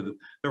waterfront with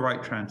the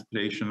right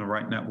transportation, the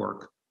right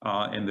network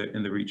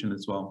in the region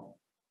as well.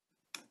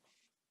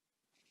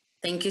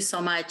 Thank you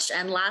so much.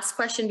 And last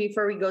question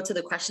before we go to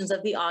the questions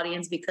of the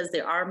audience, because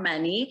there are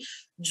many.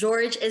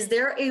 George, is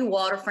there a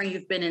waterfront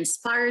you've been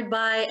inspired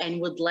by and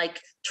would like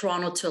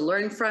Toronto to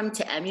learn from,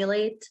 to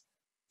emulate?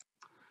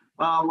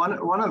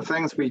 One of the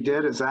things we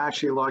did is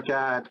actually look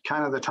at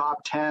kind of the top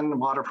 10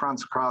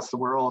 waterfronts across the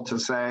world to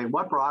say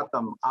what brought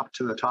them up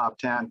to the top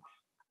 10.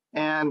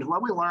 And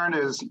what we learned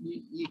is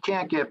you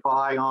can't get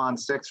by on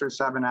 6 or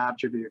 7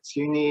 attributes.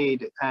 You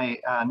need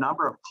a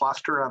number of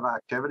cluster of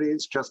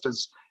activities, just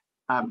as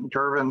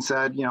Gervin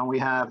said, you know, we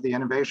have the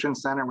Innovation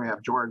Center, we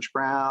have George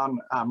Brown,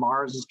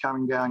 Mars is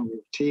coming down,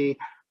 UT.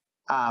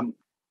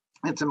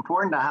 it's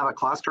important to have a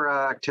cluster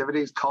of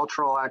activities,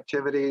 cultural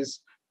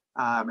activities.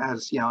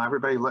 As you know,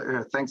 everybody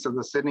thinks of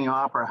the Sydney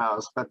Opera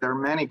House, but there are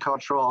many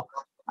cultural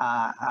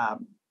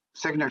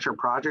signature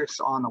projects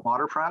on the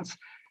waterfronts.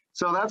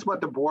 So that's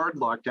what the board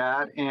looked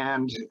at.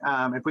 And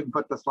if we can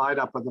put the slide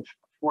up with the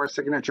 4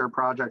 signature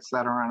projects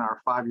that are in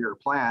our 5-year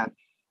plan,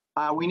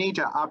 we need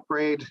to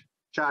upgrade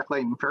Jack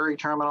Layton Ferry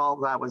Terminal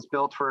that was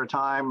built for a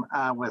time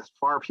with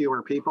far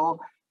fewer people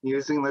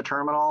using the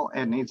terminal.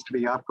 It needs to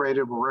be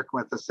upgraded. We're working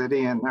with the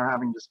city and they're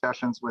having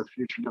discussions with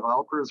future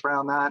developers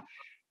around that.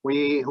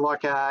 We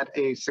look at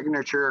a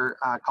signature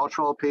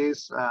cultural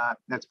piece.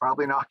 It's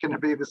probably not going to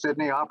be the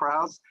Sydney Opera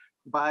House,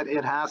 but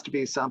it has to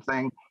be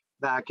something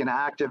that can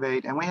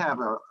activate. And we have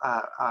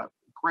a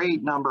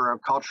great number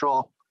of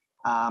cultural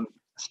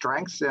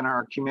strengths in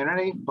our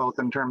community, both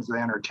in terms of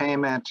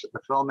entertainment, the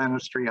film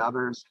industry,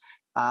 others.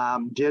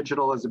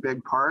 Digital is a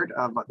big part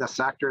of the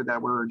sector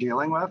that we're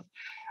dealing with.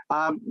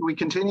 We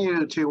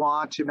continue to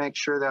want to make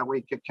sure that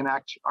we can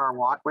connect our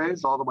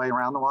walkways all the way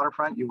around the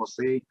waterfront. You will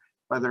see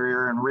whether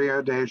you're in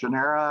Rio de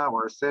Janeiro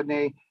or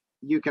Sydney,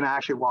 you can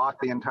actually walk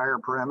the entire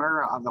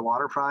perimeter of the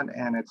waterfront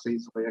and it's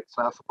easily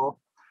accessible.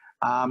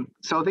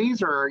 So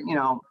these are, you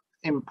know,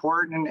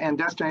 important, and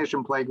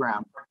destination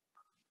playground,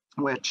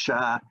 which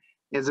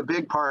is a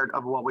big part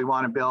of what we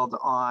want to build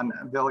on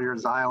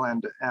Villiers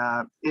Island.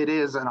 It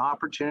is an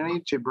opportunity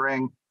to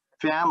bring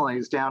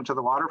families down to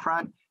the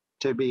waterfront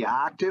to be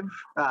active,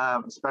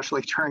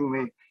 especially during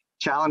the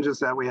challenges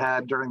that we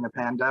had during the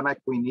pandemic.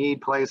 We need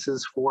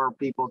places for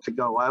people to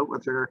go out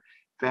with their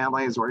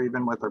families or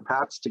even with their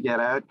pets to get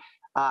out.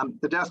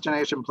 The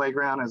destination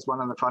playground is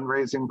one of the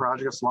fundraising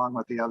projects along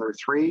with the other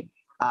 3.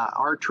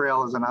 Art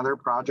Trail is another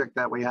project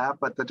that we have,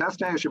 but the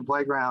destination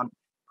playground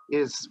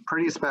is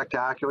pretty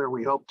spectacular.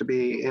 We hope to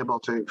be able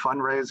to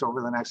fundraise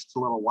over the next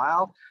little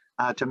while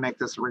to make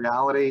this a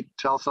reality.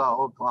 Tulsa,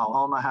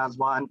 Oklahoma has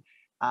one,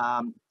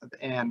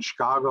 and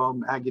Chicago,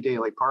 Maggie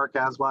Daly Park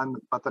has one,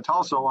 but the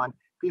Tulsa one,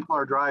 people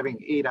are driving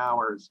 8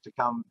 hours to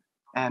come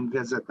and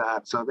visit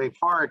that. So they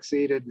far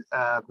exceeded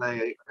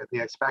the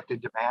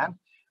expected demand.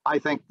 I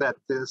think that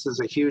this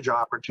is a huge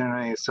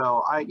opportunity.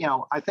 So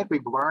I think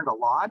we've learned a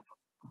lot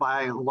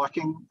by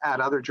looking at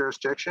other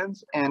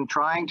jurisdictions and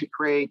trying to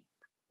create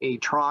a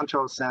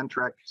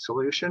Toronto-centric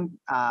solution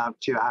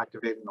to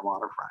activating the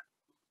waterfront.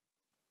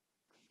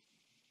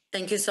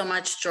 Thank you so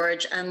much,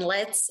 George. And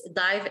let's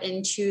dive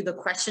into the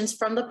questions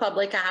from the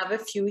public. I have a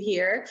few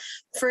here.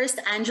 First,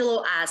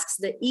 Angelo asks,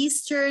 the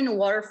Eastern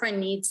Waterfront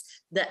needs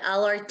the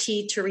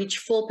LRT to reach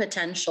full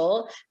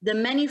potential. The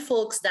many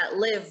folks that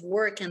live,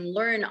 work, and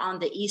learn on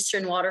the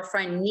Eastern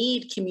Waterfront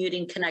need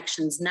commuting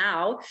connections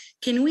now.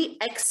 Can we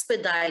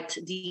expedite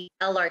the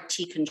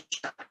LRT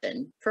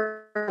construction?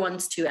 For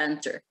ones to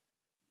answer.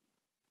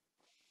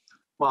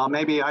 Well,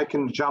 maybe I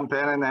can jump in,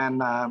 and then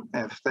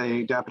if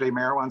the deputy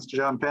mayor wants to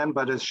jump in,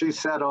 but as she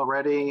said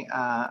already,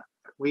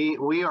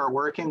 we are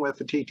working with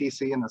the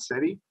TTC in the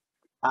city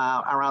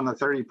around the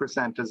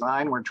 30%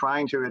 design. We're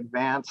trying to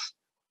advance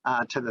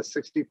to the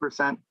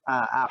 60%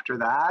 after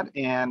that,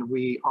 and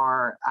we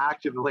are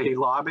actively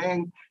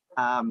lobbying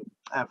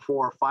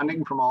for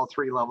funding from all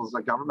 3 levels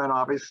of government.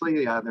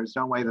 Obviously, there's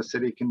no way the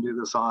city can do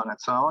this on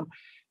its own.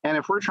 And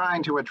if we're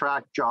trying to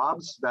attract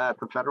jobs that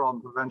the federal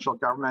and provincial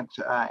government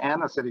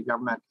and the city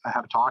government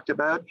have talked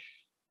about,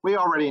 we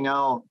already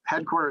know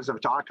headquarters have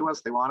talked to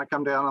us. They want to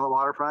come down to the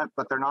waterfront,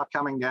 but they're not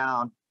coming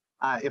down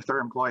if their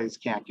employees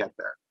can't get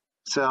there.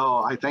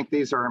 So I think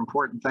these are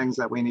important things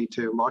that we need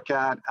to look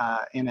at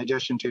in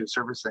addition to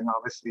servicing,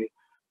 obviously,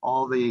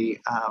 all the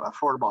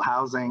affordable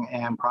housing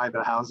and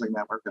private housing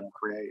that we're going to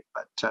create.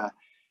 But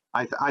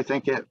I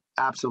think it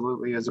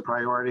absolutely is a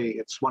priority.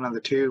 It's one of the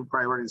 2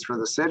 priorities for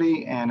the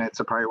city, and it's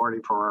a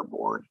priority for our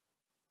board.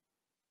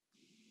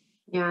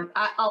 Yeah,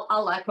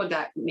 I'll echo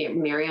that,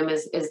 Myriam,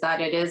 is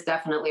that it is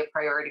definitely a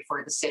priority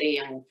for the city,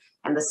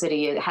 and the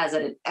city has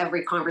it at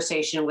every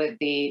conversation with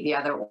the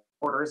other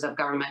orders of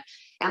government.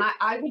 And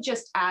I would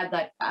just add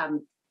that,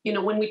 you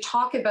know, when we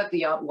talk about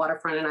the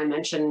waterfront, and I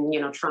mentioned,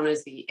 you know, Toronto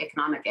is the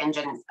economic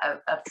engine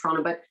of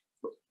Toronto, but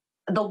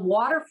the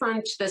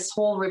waterfront, this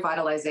whole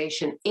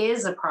revitalization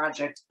is a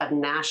project of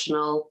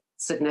national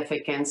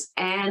significance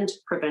and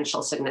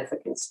provincial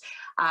significance.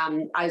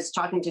 I was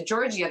talking to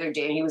George the other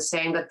day, and he was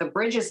saying that the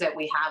bridges that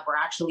we have were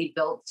actually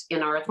built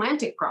in our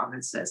Atlantic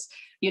provinces.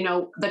 You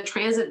know, the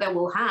transit that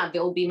we'll have,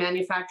 they'll be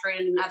manufactured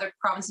in other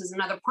provinces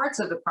and other parts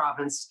of the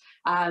province.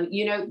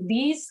 You know,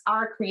 these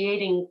are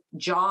creating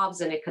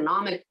jobs and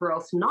economic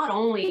growth, not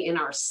only in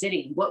our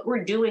city. What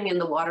we're doing in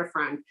the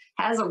waterfront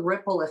has a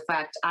ripple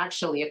effect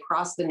actually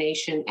across the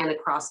nation and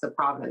across the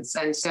province.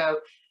 And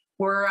so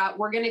we're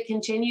going to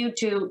continue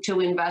to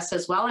invest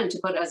as well and to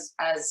put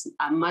as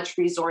much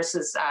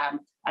resources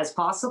as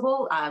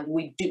possible.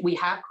 We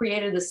have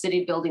created the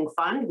City Building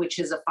Fund, which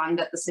is a fund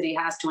that the city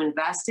has to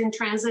invest in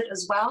transit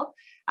as well.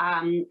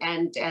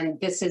 And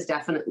this is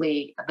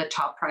definitely the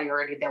top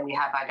priority that we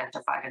have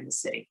identified in the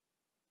city.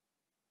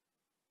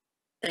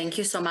 Thank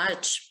you so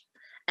much.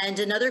 And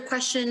another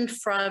question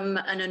from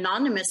an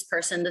anonymous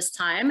person this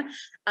time.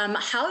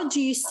 How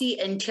do you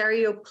see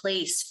Ontario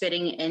Place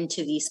fitting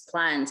into these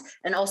plans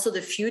and also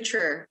the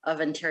future of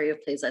Ontario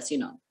Place, as you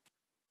know?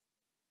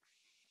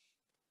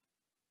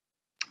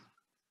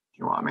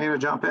 You want me to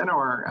jump in,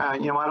 or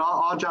you know what,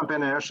 I'll jump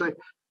in initially.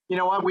 You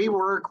know what, we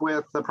work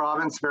with the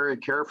province very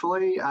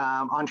carefully.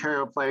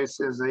 Ontario Place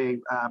is a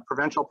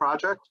provincial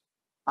project,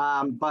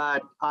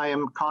 but I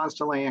am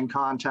constantly in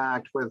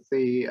contact with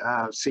the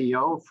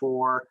CEO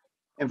for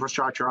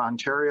Infrastructure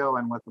Ontario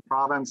and with the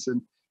province,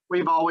 and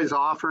we've always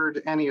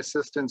offered any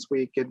assistance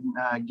we can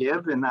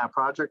give in that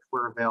project.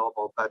 We're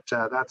available, but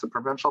that's a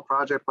provincial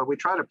project, but we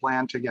try to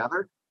plan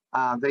together.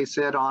 They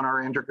sit on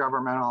our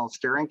intergovernmental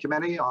steering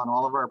committee on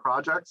all of our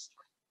projects,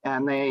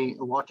 and they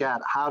look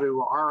at how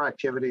do our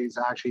activities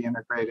actually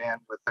integrate in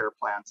with their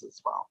plans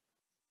as well.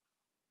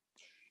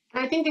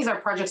 And I think these are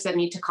projects that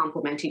need to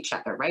complement each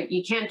other, right?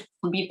 You can't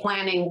be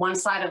planning one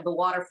side of the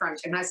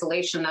waterfront in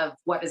isolation of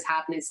what is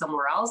happening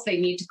somewhere else.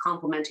 They need to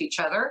complement each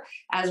other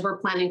as we're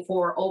planning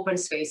for open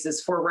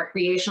spaces, for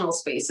recreational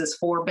spaces,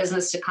 for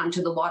business to come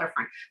to the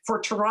waterfront, for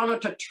Toronto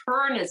to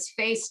turn its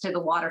face to the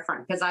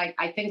waterfront. Because I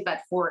think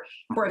that for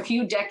a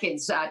few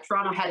decades,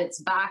 Toronto had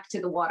its back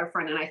to the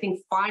waterfront. And I think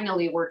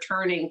finally we're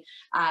turning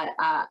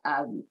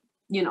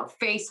you know,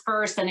 face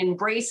first and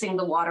embracing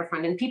the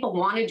waterfront. And people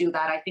want to do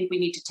that. I think we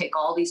need to take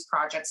all these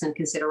projects in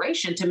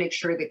consideration to make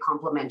sure they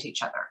complement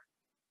each other.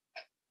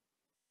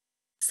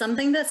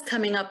 Something that's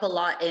coming up a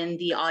lot in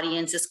the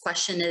audience's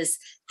question is,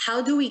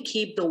 how do we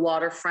keep the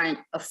waterfront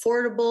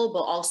affordable,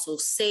 but also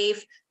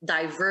safe,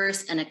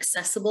 diverse, and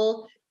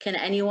accessible? Can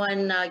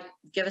anyone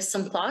give us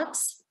some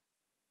thoughts?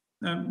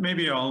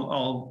 Maybe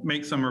I'll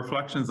make some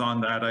reflections on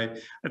that.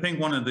 I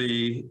think one of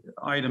the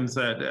items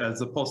that,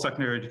 as a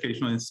post-secondary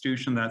educational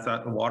institution that's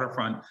at the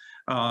waterfront,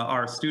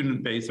 our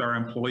student base, our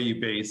employee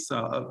base,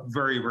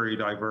 very, very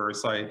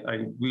diverse.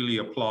 I really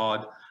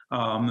applaud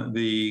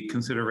the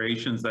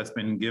considerations that's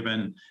been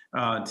given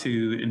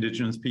to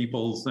Indigenous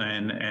peoples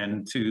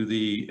and to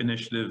the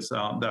initiatives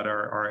that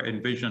are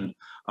envisioned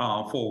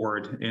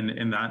forward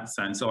in that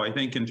sense. So I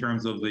think in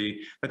terms of the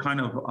kind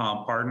of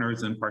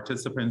partners and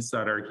participants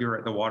that are here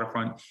at the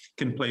waterfront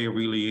can play a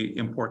really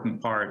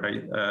important part.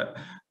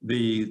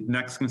 The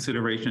next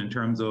consideration in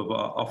terms of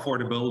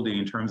affordability,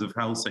 in terms of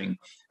housing,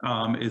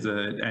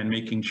 and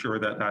making sure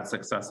that that's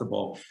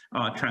accessible.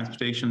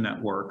 Transportation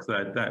network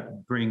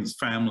that brings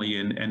family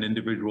and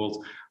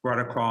individuals right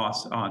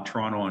across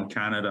Toronto and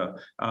Canada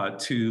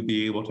to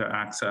be able to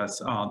access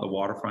the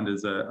waterfront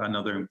is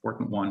another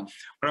important one.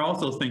 But I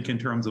also think in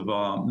terms of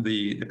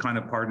the kind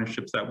of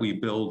partnerships that we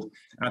build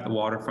at the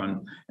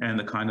waterfront and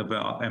the kind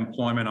of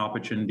employment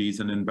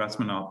opportunities and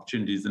investment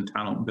opportunities and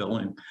talent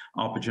building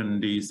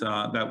opportunities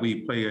that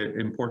we play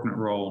an important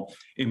role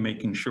in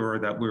making sure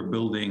that we're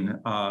building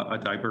a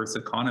diverse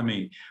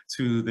economy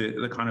to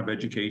the kind of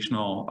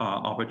educational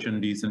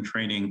opportunities and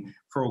training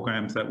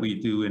programs that we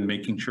do in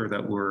making sure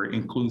that we're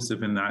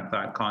inclusive in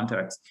that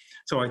context.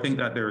 So I think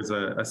that there's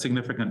a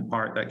significant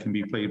part that can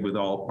be played with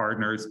all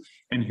partners.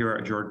 And here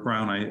at George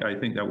Brown, I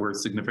think that we're a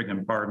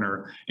significant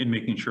partner in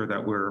making sure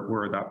that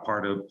we're that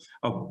part of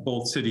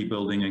both city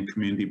building and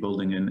community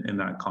building in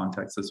that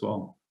context as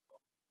well.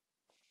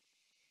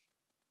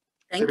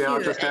 Thank you.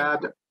 I'll just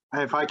add,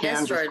 if I can,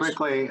 yes, just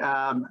quickly,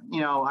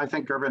 you know, I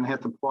think Gervin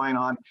hit the point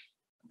on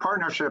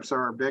partnerships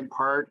are a big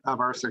part of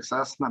our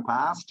success in the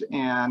past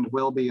and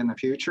will be in the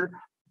future.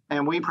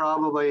 And we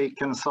probably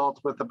consult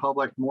with the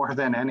public more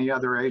than any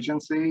other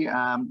agency.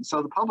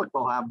 So the public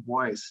will have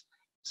voice.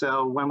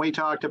 So when we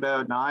talked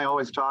about, and I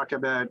always talk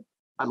about,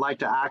 I'd like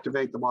to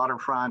activate the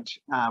waterfront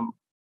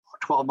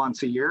 12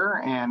 months a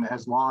year and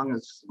as long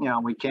as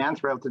we can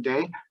throughout the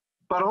day,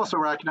 but also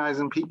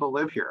recognizing people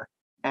live here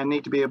and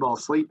need to be able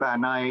to sleep at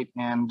night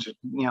and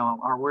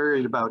are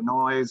worried about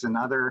noise and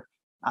other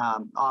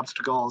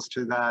obstacles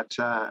to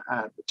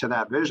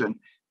that vision.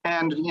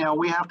 And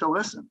we have to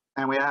listen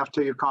and we have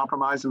to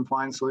compromise and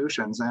find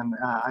solutions. And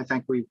I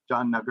think we've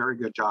done a very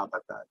good job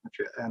at that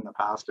in the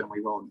past, and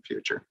we will in the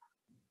future.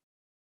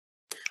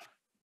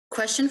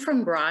 Question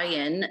from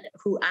Brian,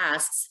 who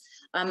asks,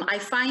 I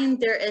find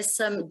there is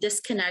some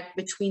disconnect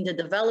between the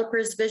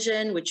developer's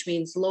vision, which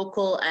means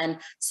local and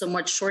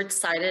somewhat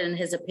short-sighted in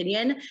his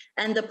opinion,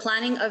 and the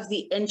planning of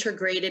the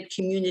integrated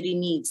community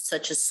needs,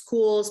 such as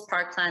schools,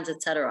 parklands,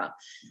 etc.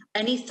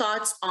 Any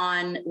thoughts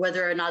on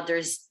whether or not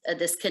there's a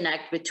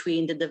disconnect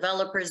between the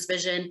developer's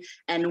vision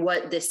and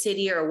what the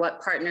city or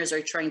what partners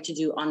are trying to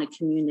do on a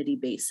community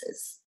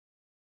basis?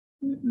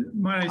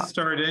 Might I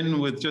start in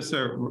with just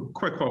a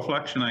quick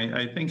reflection?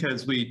 I think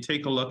as we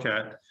take a look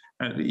at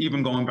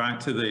even going back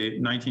to the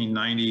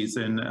 1990s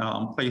and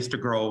Place to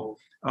Grow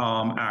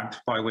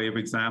Act by way of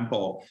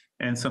example,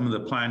 and some of the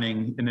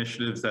planning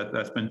initiatives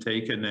that's been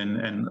taken,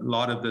 and a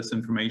lot of this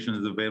information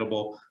is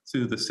available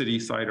through the city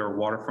site or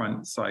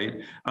Waterfront site.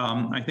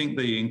 I think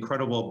the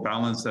incredible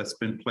balance that's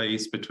been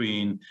placed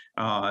between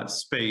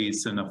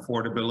space and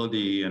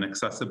affordability and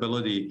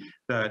accessibility,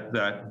 that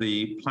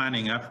the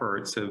planning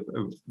efforts have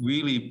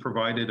really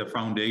provided a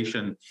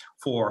foundation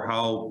for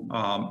how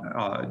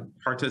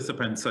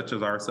participants such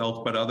as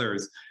ourselves, but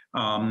others,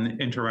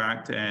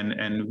 interact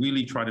and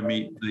really try to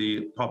meet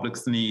the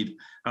public's need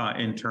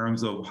in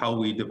terms of how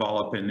we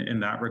develop in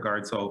that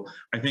regard. So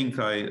I think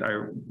I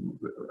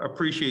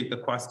appreciate the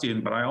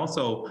question, but I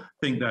also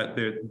think that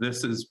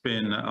this has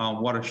been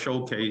what a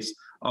showcase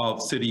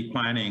of city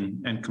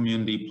planning and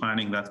community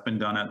planning that's been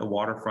done at the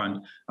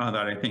Waterfront that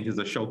I think is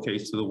a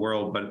showcase to the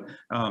world.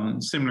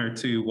 But similar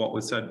to what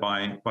was said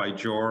by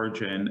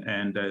George and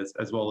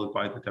as well as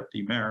by the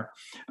Deputy Mayor,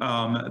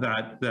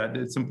 that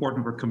it's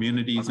important for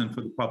communities and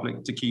for the public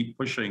to keep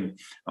pushing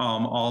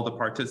all the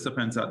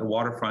participants at the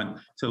Waterfront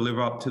to live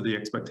up to the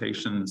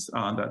expectations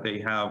that they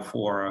have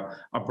for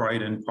a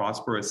bright and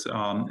prosperous,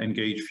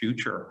 engaged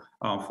future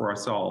for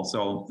us all.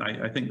 So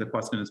I think the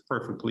question is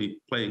perfectly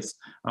placed,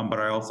 but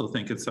I also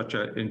think it's such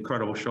an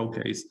incredible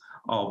showcase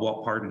of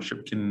what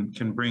partnership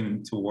can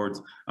bring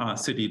towards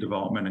city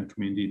development and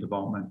community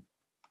development.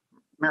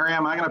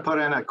 Myriam, I'm going to put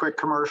in a quick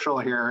commercial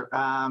here.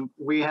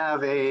 We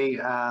have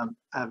a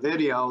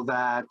video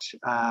that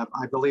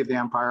I believe the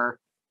Empire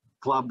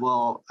Club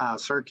will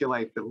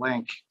circulate the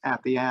link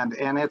at the end.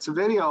 And it's a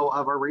video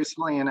of a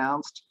recently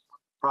announced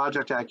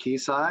project at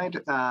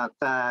Quayside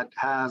that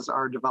has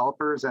our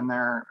developers and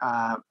their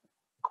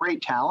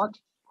great talent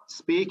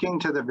speaking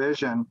to the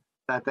vision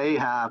that they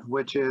have,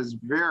 which is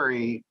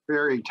very,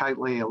 very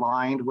tightly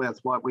aligned with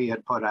what we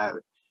had put out.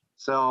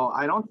 So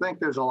I don't think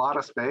there's a lot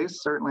of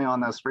space, certainly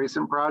on this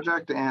recent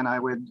project, and I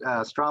would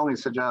strongly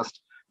suggest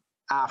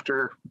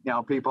after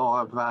people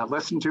have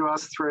listened to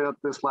us throughout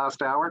this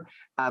last hour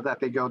that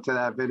they go to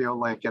that video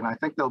link, and I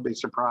think they'll be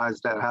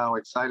surprised at how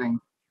exciting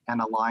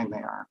and aligned they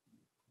are.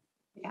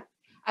 Yeah,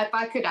 if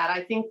I could add,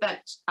 I think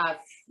that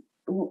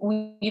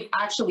we've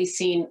actually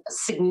seen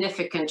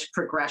significant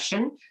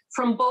progression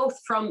from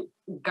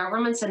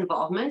government's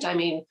involvement. I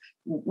mean,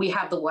 we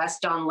have the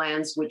West Don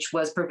lands, which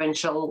was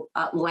provincial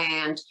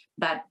land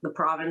that the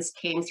province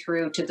came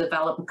through to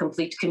develop a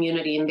complete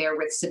community in there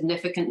with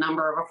significant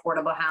number of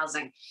affordable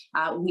housing.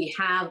 We've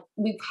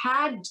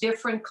had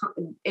different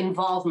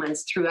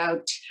involvements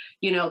throughout,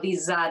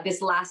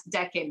 this last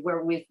decade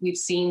where we've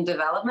seen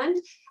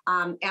development.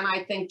 And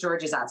I think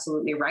George is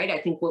absolutely right. I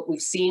think what we've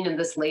seen in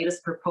this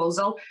latest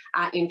proposal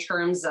in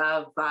terms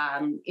of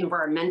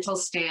environmental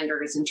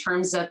standards, in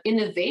terms of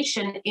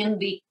innovation in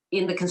the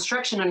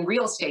construction and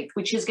real estate,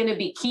 which is going to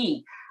be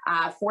key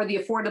for the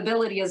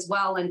affordability as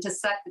well, and to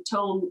set the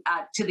tone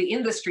to the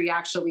industry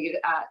actually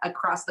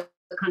across the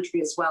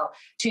country as well.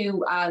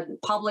 To the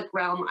public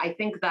realm, I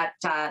think that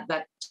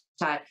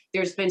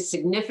there's been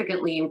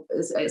significant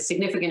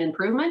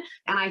improvement,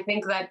 and I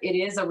think that it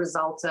is a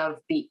result of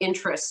the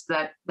interest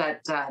that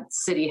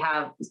city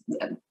have,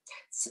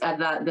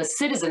 the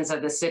citizens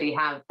of the city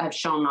have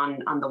shown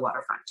on the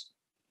waterfront.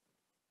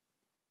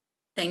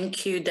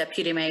 Thank you,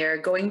 Deputy Mayor.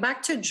 Going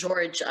back to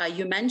George,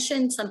 you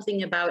mentioned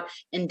something about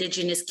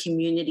Indigenous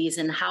communities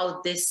and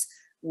how this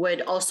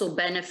would also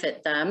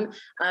benefit them.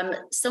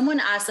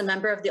 Someone asked, a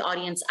member of the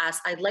audience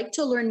asked, I'd like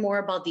to learn more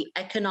about the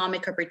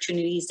economic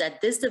opportunities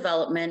that this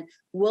development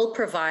will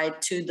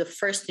provide to the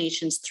First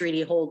Nations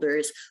treaty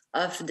holders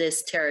of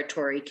this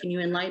territory. Can you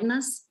enlighten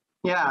us?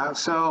 Yeah,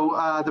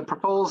 so the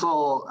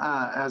proposal,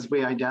 as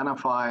we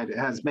identified,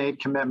 has made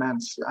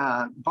commitments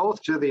both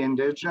to the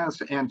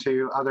Indigenous and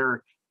to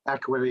other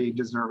equity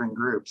deserving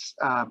groups,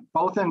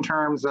 both in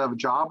terms of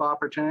job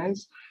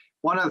opportunities.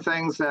 One of the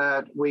things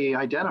that we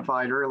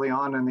identified early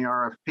on in the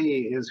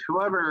RFP is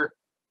whoever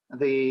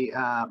the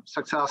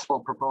successful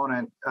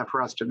proponent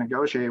for us to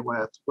negotiate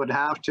with would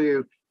have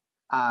to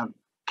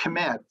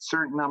commit a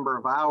certain number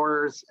of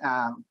hours,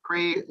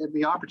 create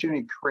the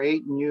opportunity to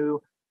create new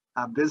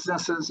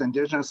businesses,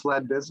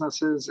 Indigenous-led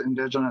businesses,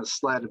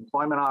 Indigenous-led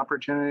employment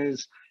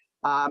opportunities.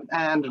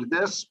 And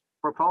this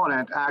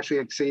proponent actually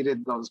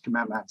exceeded those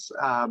commitments.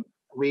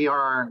 We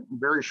are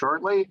very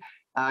shortly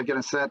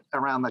going to sit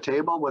around the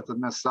table with the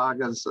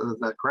Mississaugas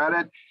the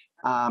credit.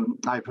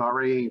 I've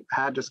already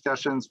had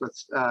discussions with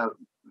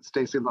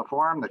Stacey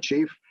LaForme, the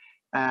chief,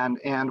 and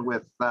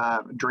with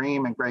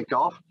Dream and Great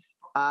Gulf.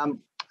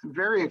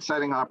 Very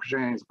exciting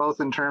opportunities,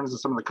 both in terms of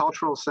some of the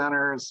cultural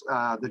centers,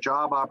 the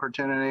job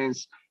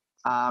opportunities.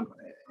 And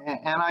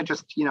I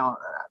just,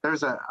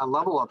 there's a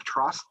level of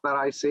trust that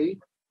I see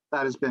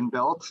that has been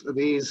built.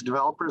 These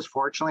developers,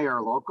 fortunately,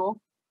 are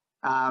local.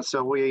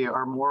 So we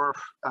are more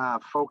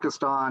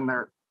focused on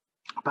their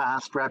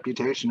past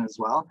reputation as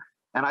well.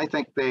 And I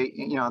think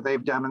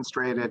they've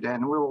demonstrated,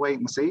 and we'll wait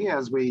and see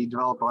as we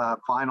develop a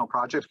final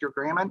project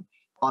agreement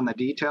on the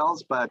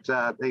details, but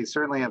they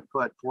certainly have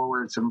put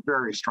forward some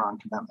very strong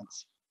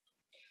commitments.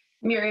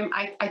 Myriam,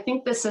 I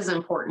think this is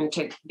important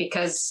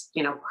because,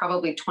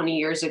 probably 20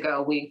 years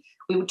ago, we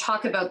would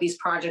talk about these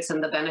projects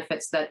and the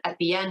benefits that at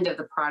the end of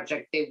the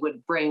project they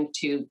would bring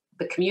to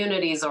the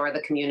communities or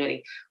the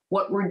community.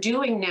 What we're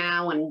doing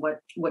now and what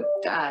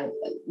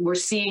we're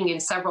seeing in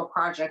several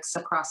projects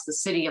across the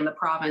city and the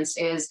province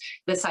is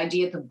this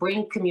idea to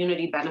bring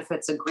community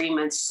benefits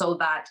agreements so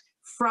that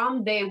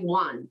from day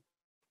one,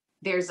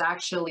 there's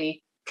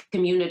actually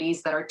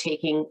communities that are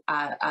taking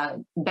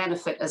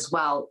benefit as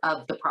well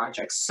of the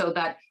projects, so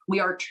that we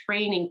are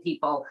training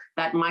people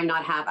that might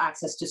not have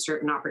access to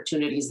certain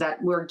opportunities,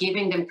 that we're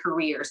giving them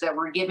careers, that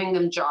we're giving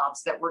them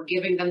jobs, that we're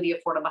giving them the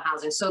affordable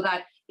housing, so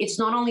that it's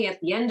not only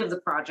at the end of the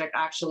project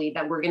actually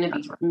that we're going to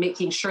be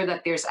making sure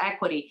that there's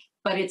equity,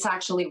 but it's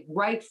actually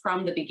right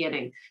from the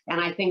beginning. And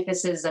I think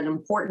this is an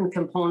important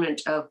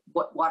component of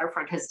what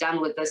Waterfront has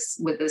done with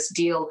this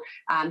deal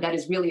that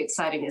is really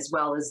exciting as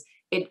well. Is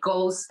it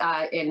goes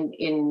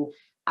in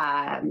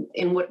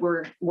what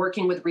we're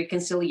working with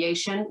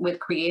reconciliation, with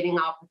creating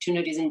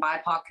opportunities in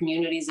BIPOC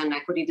communities and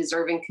equity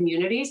deserving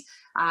communities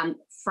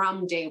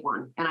from day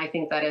one. And I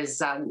think that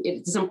is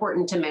it's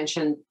important to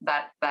mention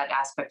that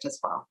aspect as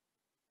well.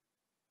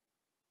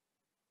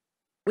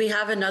 We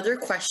have another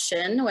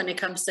question when it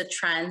comes to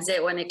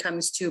transit, when it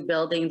comes to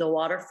building the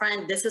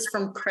waterfront. This is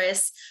from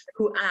Chris,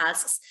 who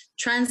asks,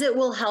 transit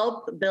will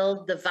help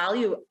build the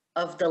value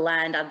of the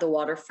land at the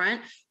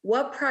waterfront.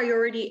 What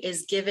priority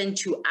is given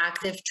to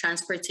active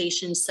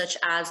transportation, such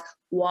as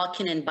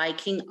walking and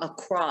biking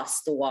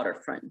across the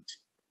waterfront?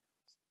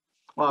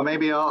 Well,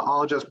 maybe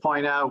I'll just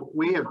point out,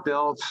 we have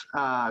built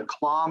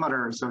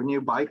kilometers of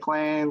new bike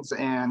lanes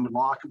and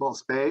walkable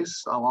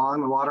space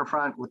along the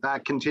waterfront.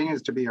 That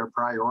continues to be our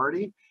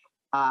priority.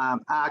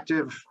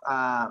 Active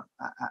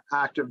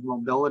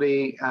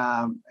mobility,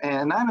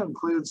 and that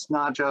includes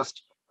not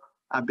just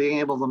being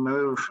able to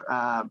move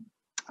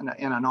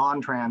in a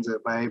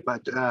non-transit way,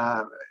 but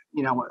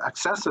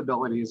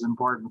accessibility is an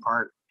important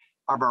part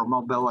of our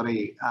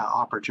mobility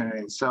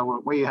opportunities.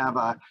 So we have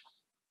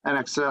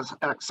an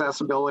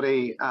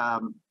accessibility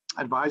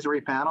advisory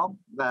panel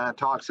that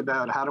talks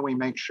about how do we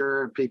make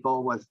sure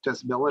people with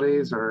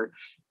disabilities or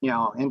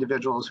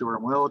individuals who are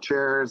in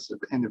wheelchairs,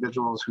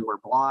 individuals who are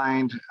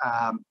blind,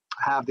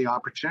 have the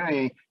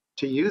opportunity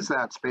to use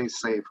that space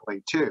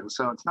safely too.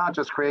 So it's not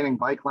just creating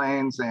bike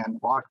lanes and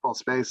walkable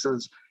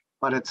spaces,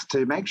 but it's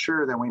to make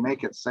sure that we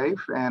make it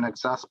safe and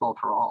accessible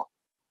for all.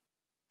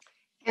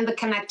 And the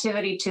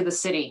connectivity to the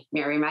city,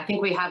 Myriam. I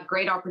think we have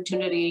great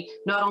opportunity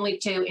not only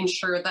to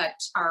ensure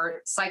that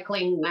our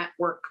cycling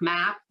network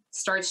map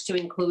starts to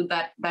include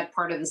that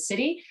part of the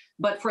city,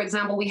 but for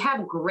example, we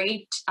have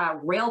great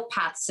rail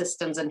path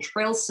systems and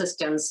trail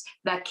systems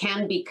that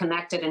can be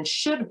connected and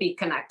should be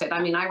connected.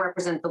 I mean, I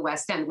represent the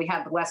West End. We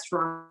have the West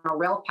Toronto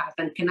rail path,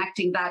 and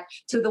connecting that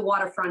to the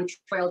waterfront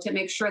trail to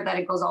make sure that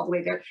it goes all the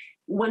way there.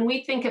 When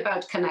we think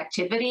about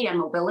connectivity and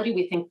mobility,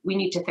 we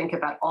need to think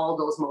about all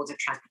those modes of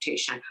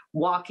transportation: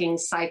 walking,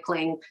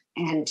 cycling,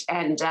 and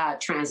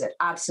transit.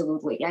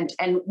 Absolutely.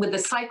 And with the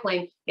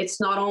cycling, it's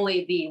not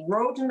only the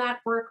road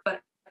network, but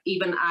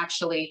even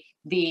actually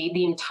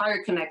the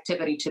entire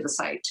connectivity to the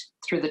site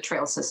through the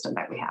trail system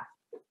that we have.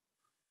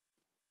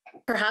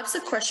 Perhaps a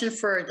question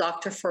for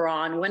Dr.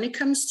 Ferran. When it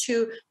comes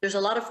to, there's a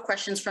lot of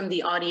questions from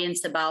the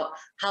audience about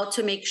how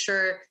to make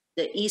sure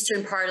the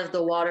eastern part of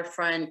the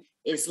waterfront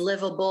is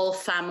livable,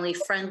 family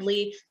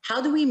friendly. How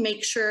do we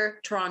make sure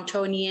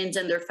Torontonians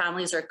and their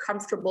families are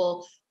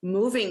comfortable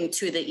moving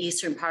to the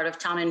eastern part of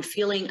town and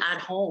feeling at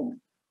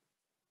home?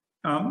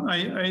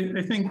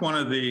 I think one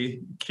of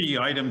the key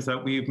items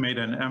that we've made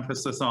an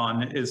emphasis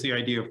on is the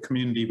idea of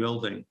community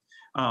building.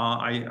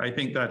 I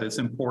think that is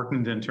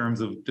important in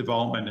terms of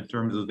development, in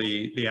terms of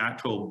the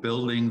actual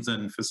buildings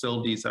and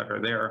facilities that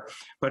are there,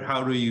 but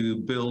how do you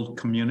build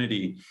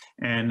community?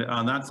 And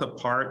that's a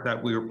part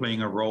that we were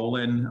playing a role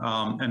in.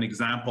 An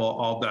example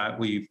of that,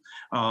 we've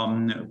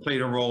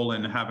played a role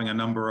in having a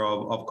number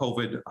of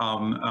COVID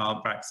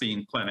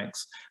vaccine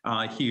clinics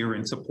here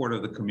in support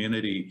of the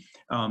community,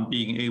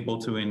 being able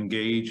to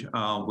engage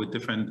with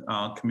different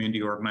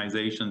community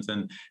organizations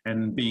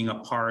and being a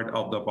part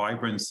of the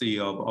vibrancy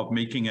of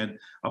making it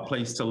a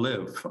place to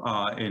live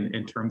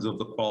in terms of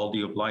the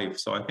quality of life.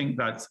 So I think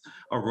that's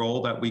a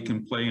role that we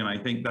can play, and I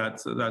think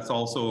that's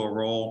also a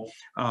role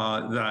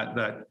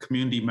that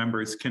community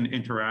members can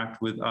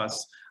interact with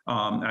us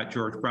at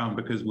George Brown,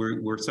 because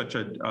we're such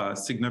a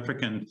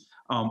significant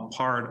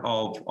part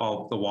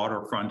of the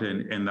waterfront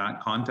in that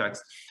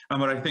context.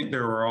 But I think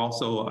there were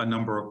also a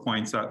number of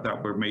points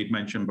that were made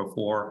mention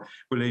before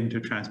relating to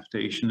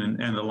transportation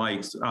and the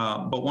likes.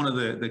 But one of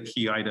the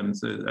key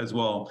items as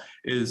well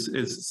is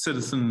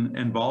citizen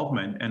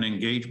involvement and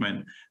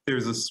engagement.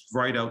 There's this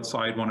right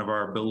outside one of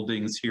our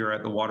buildings here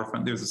at the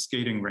waterfront, there's a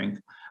skating rink.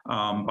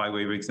 By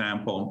way of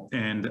example,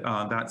 and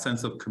that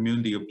sense of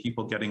community of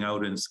people getting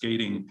out and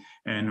skating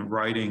and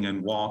riding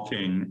and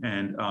walking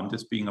and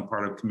just being a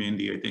part of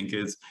community, I think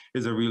is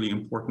a really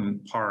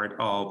important part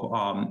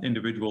of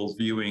individuals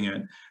viewing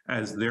it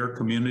as their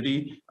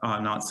community,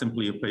 not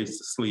simply a place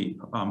to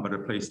sleep, but a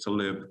place to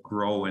live,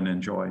 grow, and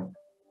enjoy.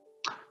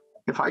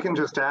 If I can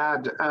just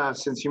add,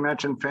 since you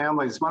mentioned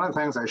families, one of the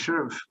things I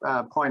should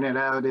have pointed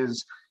out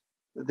is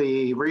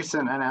the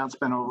recent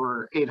announcement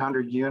over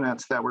 800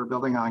 units that we're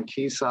building on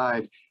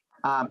Quayside.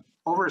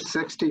 Over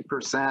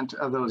 60%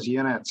 of those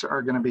units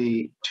are going to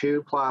be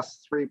 2+,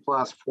 3+,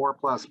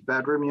 4+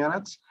 bedroom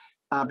units,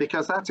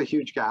 because that's a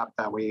huge gap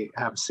that we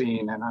have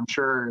seen. And I'm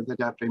sure the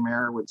Deputy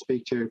Mayor would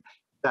speak to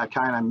that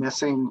kind of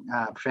missing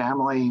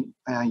family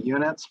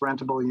units,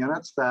 rentable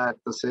units that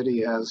the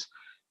city has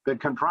been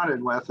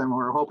confronted with, and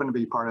we're hoping to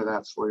be part of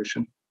that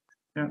solution.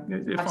 Yeah,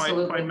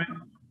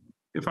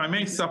 if I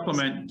may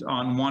supplement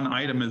on one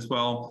item as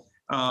well,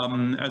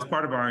 as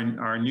part of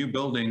our new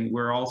building,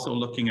 we're also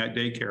looking at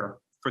daycare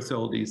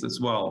facilities as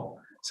well.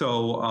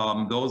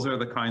 So those are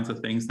the kinds of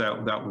things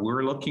that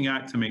we're looking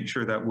at to make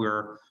sure that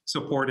we're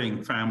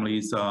supporting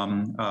families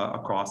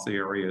across the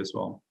area as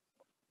well.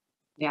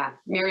 Yeah,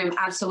 Myriam,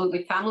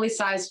 absolutely.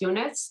 Family-sized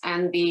units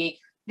and the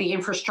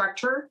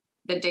infrastructure,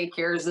 the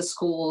daycares, the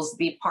schools,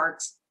 the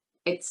parks,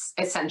 it's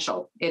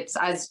essential. It's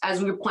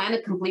as we plan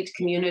a complete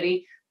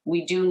community,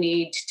 we do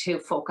need to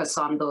focus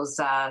on those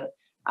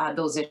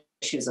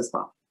issues as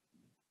well.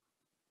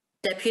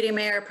 Deputy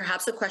Mayor,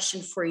 perhaps a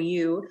question for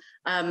you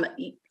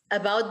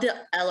about the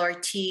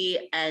LRT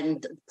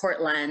and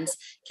Portlands.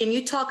 Can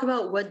you talk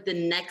about what the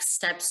next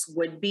steps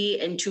would be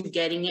into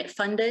getting it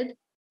funded?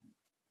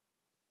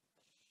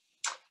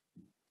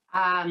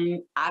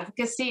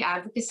 Advocacy,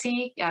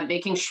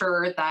 making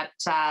sure that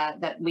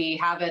that we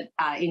have it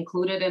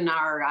included in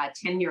our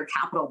 10-year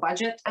capital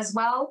budget as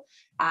well.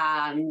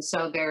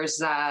 So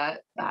there's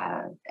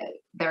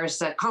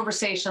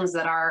conversations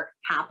that are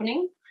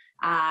happening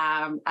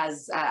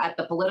as at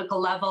the political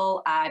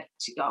level, at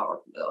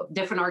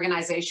different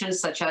organizations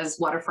such as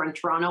Waterfront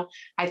Toronto.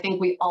 I think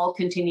we all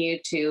continue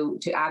to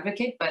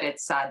advocate, but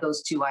it's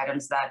those two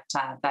items that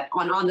that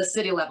on the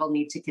city level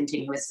need to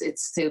continue.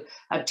 It's to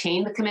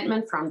obtain the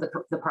commitment from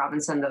the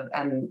province and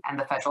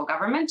the federal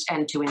government,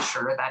 and to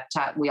ensure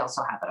that we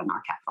also have it in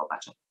our capital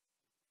budget.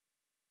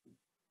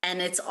 And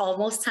it's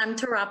almost time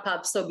to wrap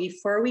up. So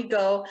before we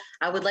go,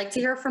 I would like to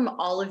hear from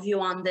all of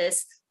you on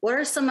this. What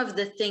are some of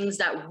the things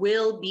that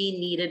will be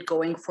needed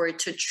going forward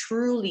to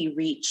truly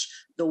reach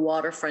the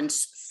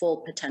waterfront's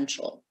full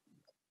potential?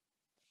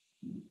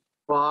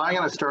 Well, I'm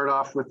going to start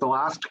off with the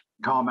last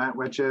comment,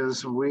 which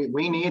is we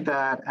need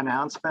that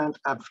announcement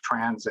of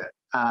transit.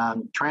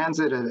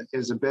 Transit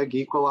is a big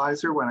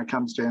equalizer when it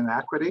comes to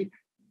inequity.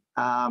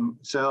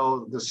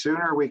 So the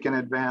sooner we can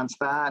advance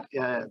that,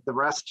 the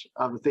rest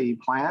of the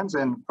plans,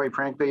 and quite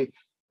frankly,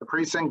 the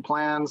precinct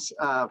plans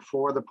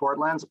for the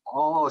Portlands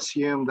all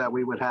assume that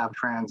we would have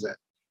transit.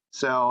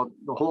 So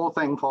the whole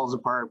thing falls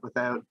apart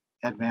without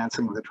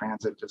advancing the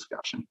transit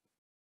discussion.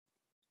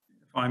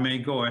 If I may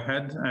go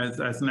ahead,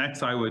 as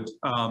next, I would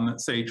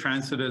say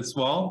transit as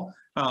well,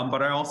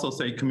 but I also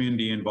say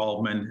community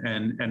involvement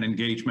and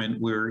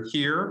engagement. We're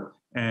here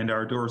and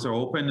our doors are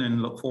open,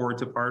 and look forward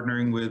to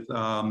partnering with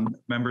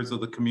members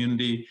of the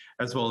community,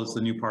 as well as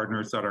the new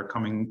partners that are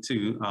coming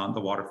to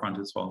the waterfront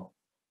as well.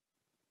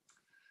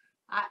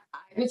 I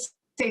would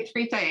say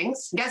three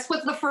things. Guess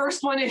what the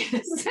first one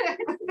is?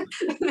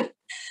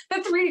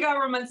 The three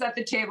governments at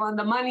the table, and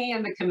the money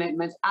and the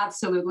commitment,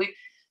 absolutely.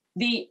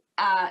 The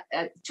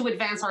to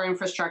advance our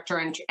infrastructure,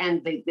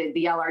 and the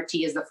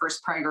LRT is the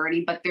first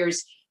priority, but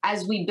there's,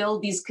 as we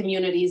build these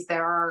communities,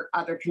 there are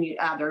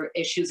other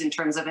issues in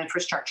terms of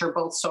infrastructure,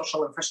 both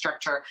social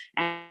infrastructure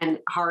and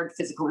hard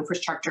physical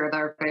infrastructure that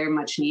are very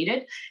much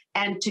needed.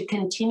 And to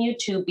continue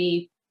to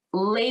be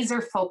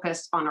laser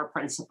focused on our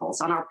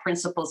principles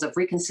of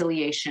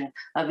reconciliation,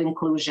 of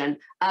inclusion,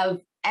 of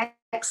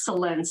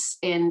excellence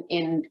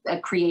in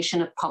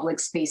creation of public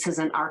spaces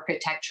and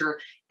architecture,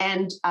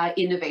 and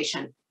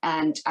innovation.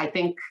 And I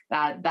think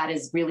that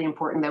is really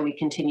important, that we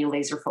continue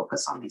laser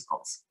focus on these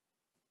goals.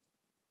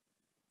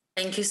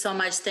 Thank you so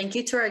much. Thank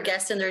you to our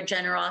guests and their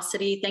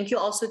generosity. Thank you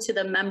also to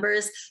the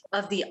members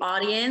of the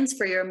audience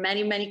for your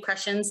many, many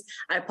questions.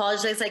 I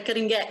apologize I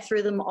couldn't get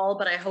through them all,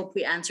 but I hope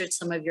we answered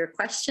some of your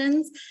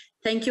questions.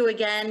 Thank you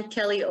again.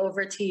 Kelly,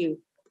 over to you.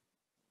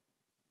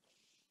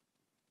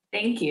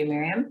 Thank you,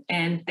 Myriam,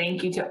 and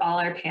thank you to all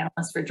our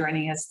panelists for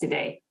joining us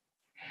today.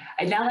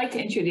 I'd now like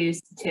to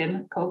introduce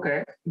Tim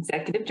Coker,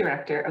 Executive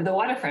Director of the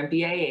Waterfront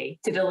BIA,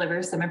 to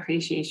deliver some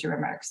appreciation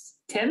remarks.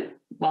 Tim,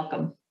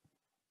 welcome.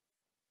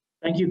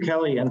 Thank you,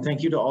 Kelly, and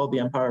thank you to all the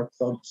Empire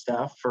Club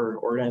staff for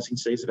organizing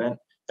today's event,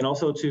 and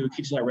also to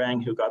Kitchener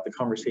Rang, who got the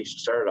conversation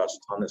started us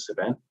on this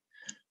event.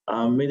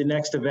 May the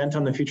next event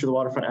on the future of the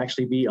waterfront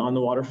actually be on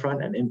the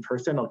waterfront and in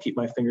person. I'll keep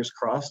my fingers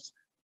crossed.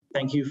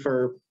 Thank you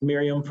for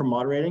Myriam for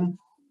moderating,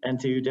 and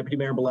to Deputy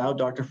Mayor Bilal,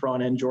 Dr.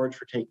 Ferran, and George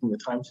for taking the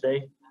time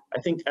today. I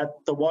think at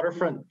the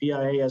Waterfront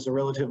BIA, as a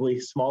relatively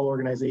small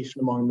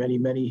organization among many,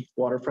 many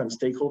waterfront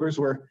stakeholders,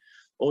 we're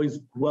always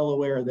well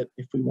aware that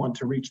if we want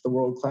to reach the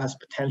world-class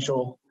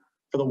potential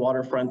for the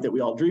waterfront that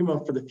we all dream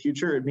of for the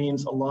future, it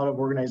means a lot of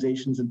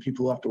organizations and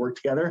people have to work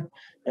together,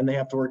 and they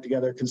have to work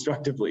together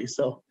constructively.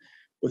 So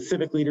with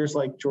civic leaders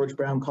like George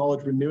Brown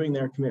College renewing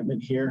their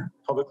commitment here,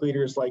 public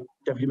leaders like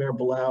Deputy Mayor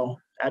Bilal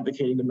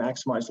advocating to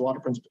maximize the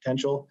Waterfront's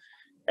potential.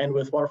 And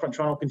with Waterfront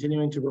Toronto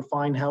continuing to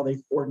refine how they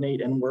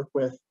coordinate and work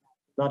with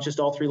not just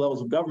all 3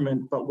 levels of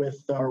government, but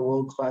with our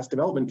world-class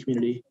development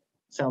community,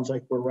 sounds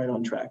like we're right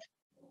on track.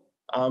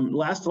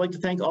 Last, I'd like to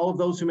thank all of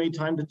those who made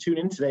time to tune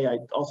in today. I'd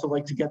also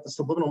like to get the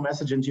subliminal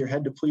message into your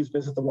head to please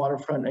visit the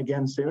Waterfront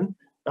again soon,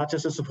 not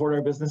just to support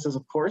our businesses,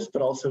 of course,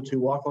 but also to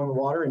walk along the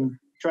water and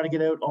try to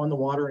get out on the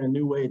water in a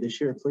new way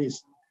this year,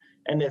 please.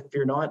 And if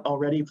you're not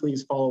already,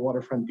 please follow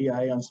Waterfront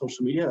BIA on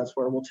social media. That's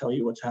where we'll tell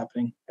you what's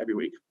happening every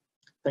week.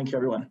 Thank you,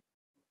 everyone.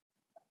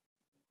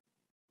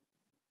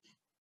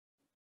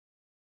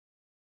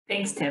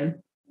 Thanks,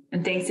 Tim.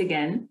 And thanks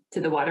again to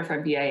the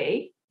Waterfront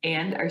BIA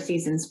and our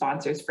season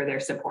sponsors for their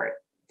support.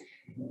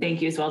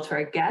 Thank you as well to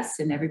our guests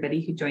and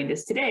everybody who joined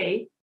us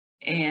today,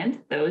 and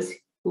those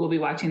who will be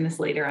watching this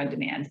later on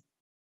demand.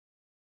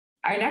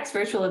 Our next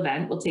virtual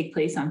event will take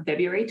place on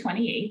February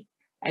 28th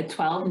at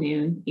 12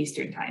 noon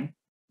Eastern Time.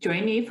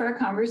 Join me for a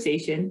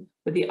conversation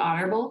with the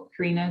Honorable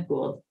Karina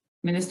Gould,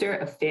 Minister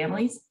of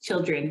Families,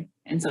 Children,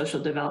 and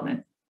Social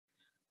Development.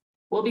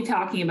 We'll be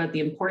talking about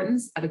the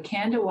importance of a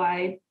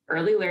Canada-wide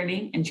early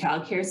learning and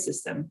childcare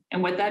system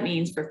and what that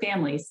means for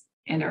families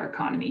and our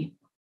economy.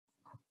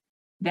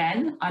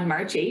 Then on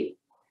March 8th,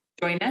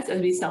 join us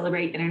as we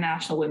celebrate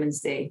International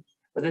Women's Day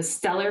with a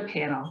stellar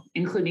panel,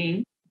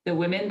 including the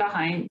women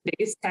behind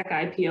biggest tech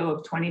IPO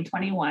of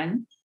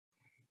 2021,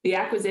 the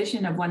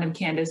acquisition of one of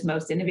Canada's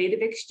most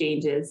innovative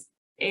exchanges,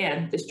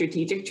 and the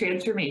strategic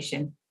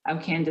transformation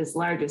of Canada's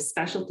largest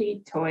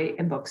specialty toy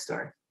and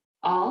bookstore.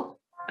 All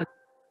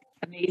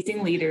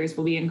amazing leaders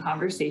will be in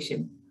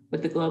conversation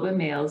with the Globe and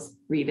Mail's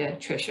Rita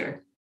Trisher.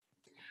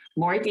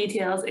 More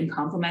details and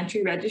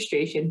complimentary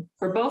registration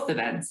for both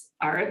events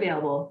are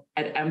available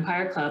at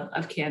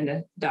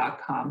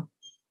empireclubofcanada.com.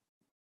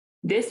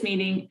 This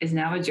meeting is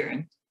now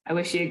adjourned. I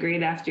wish you a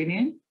great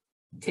afternoon.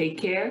 Take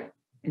care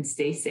and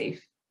stay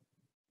safe.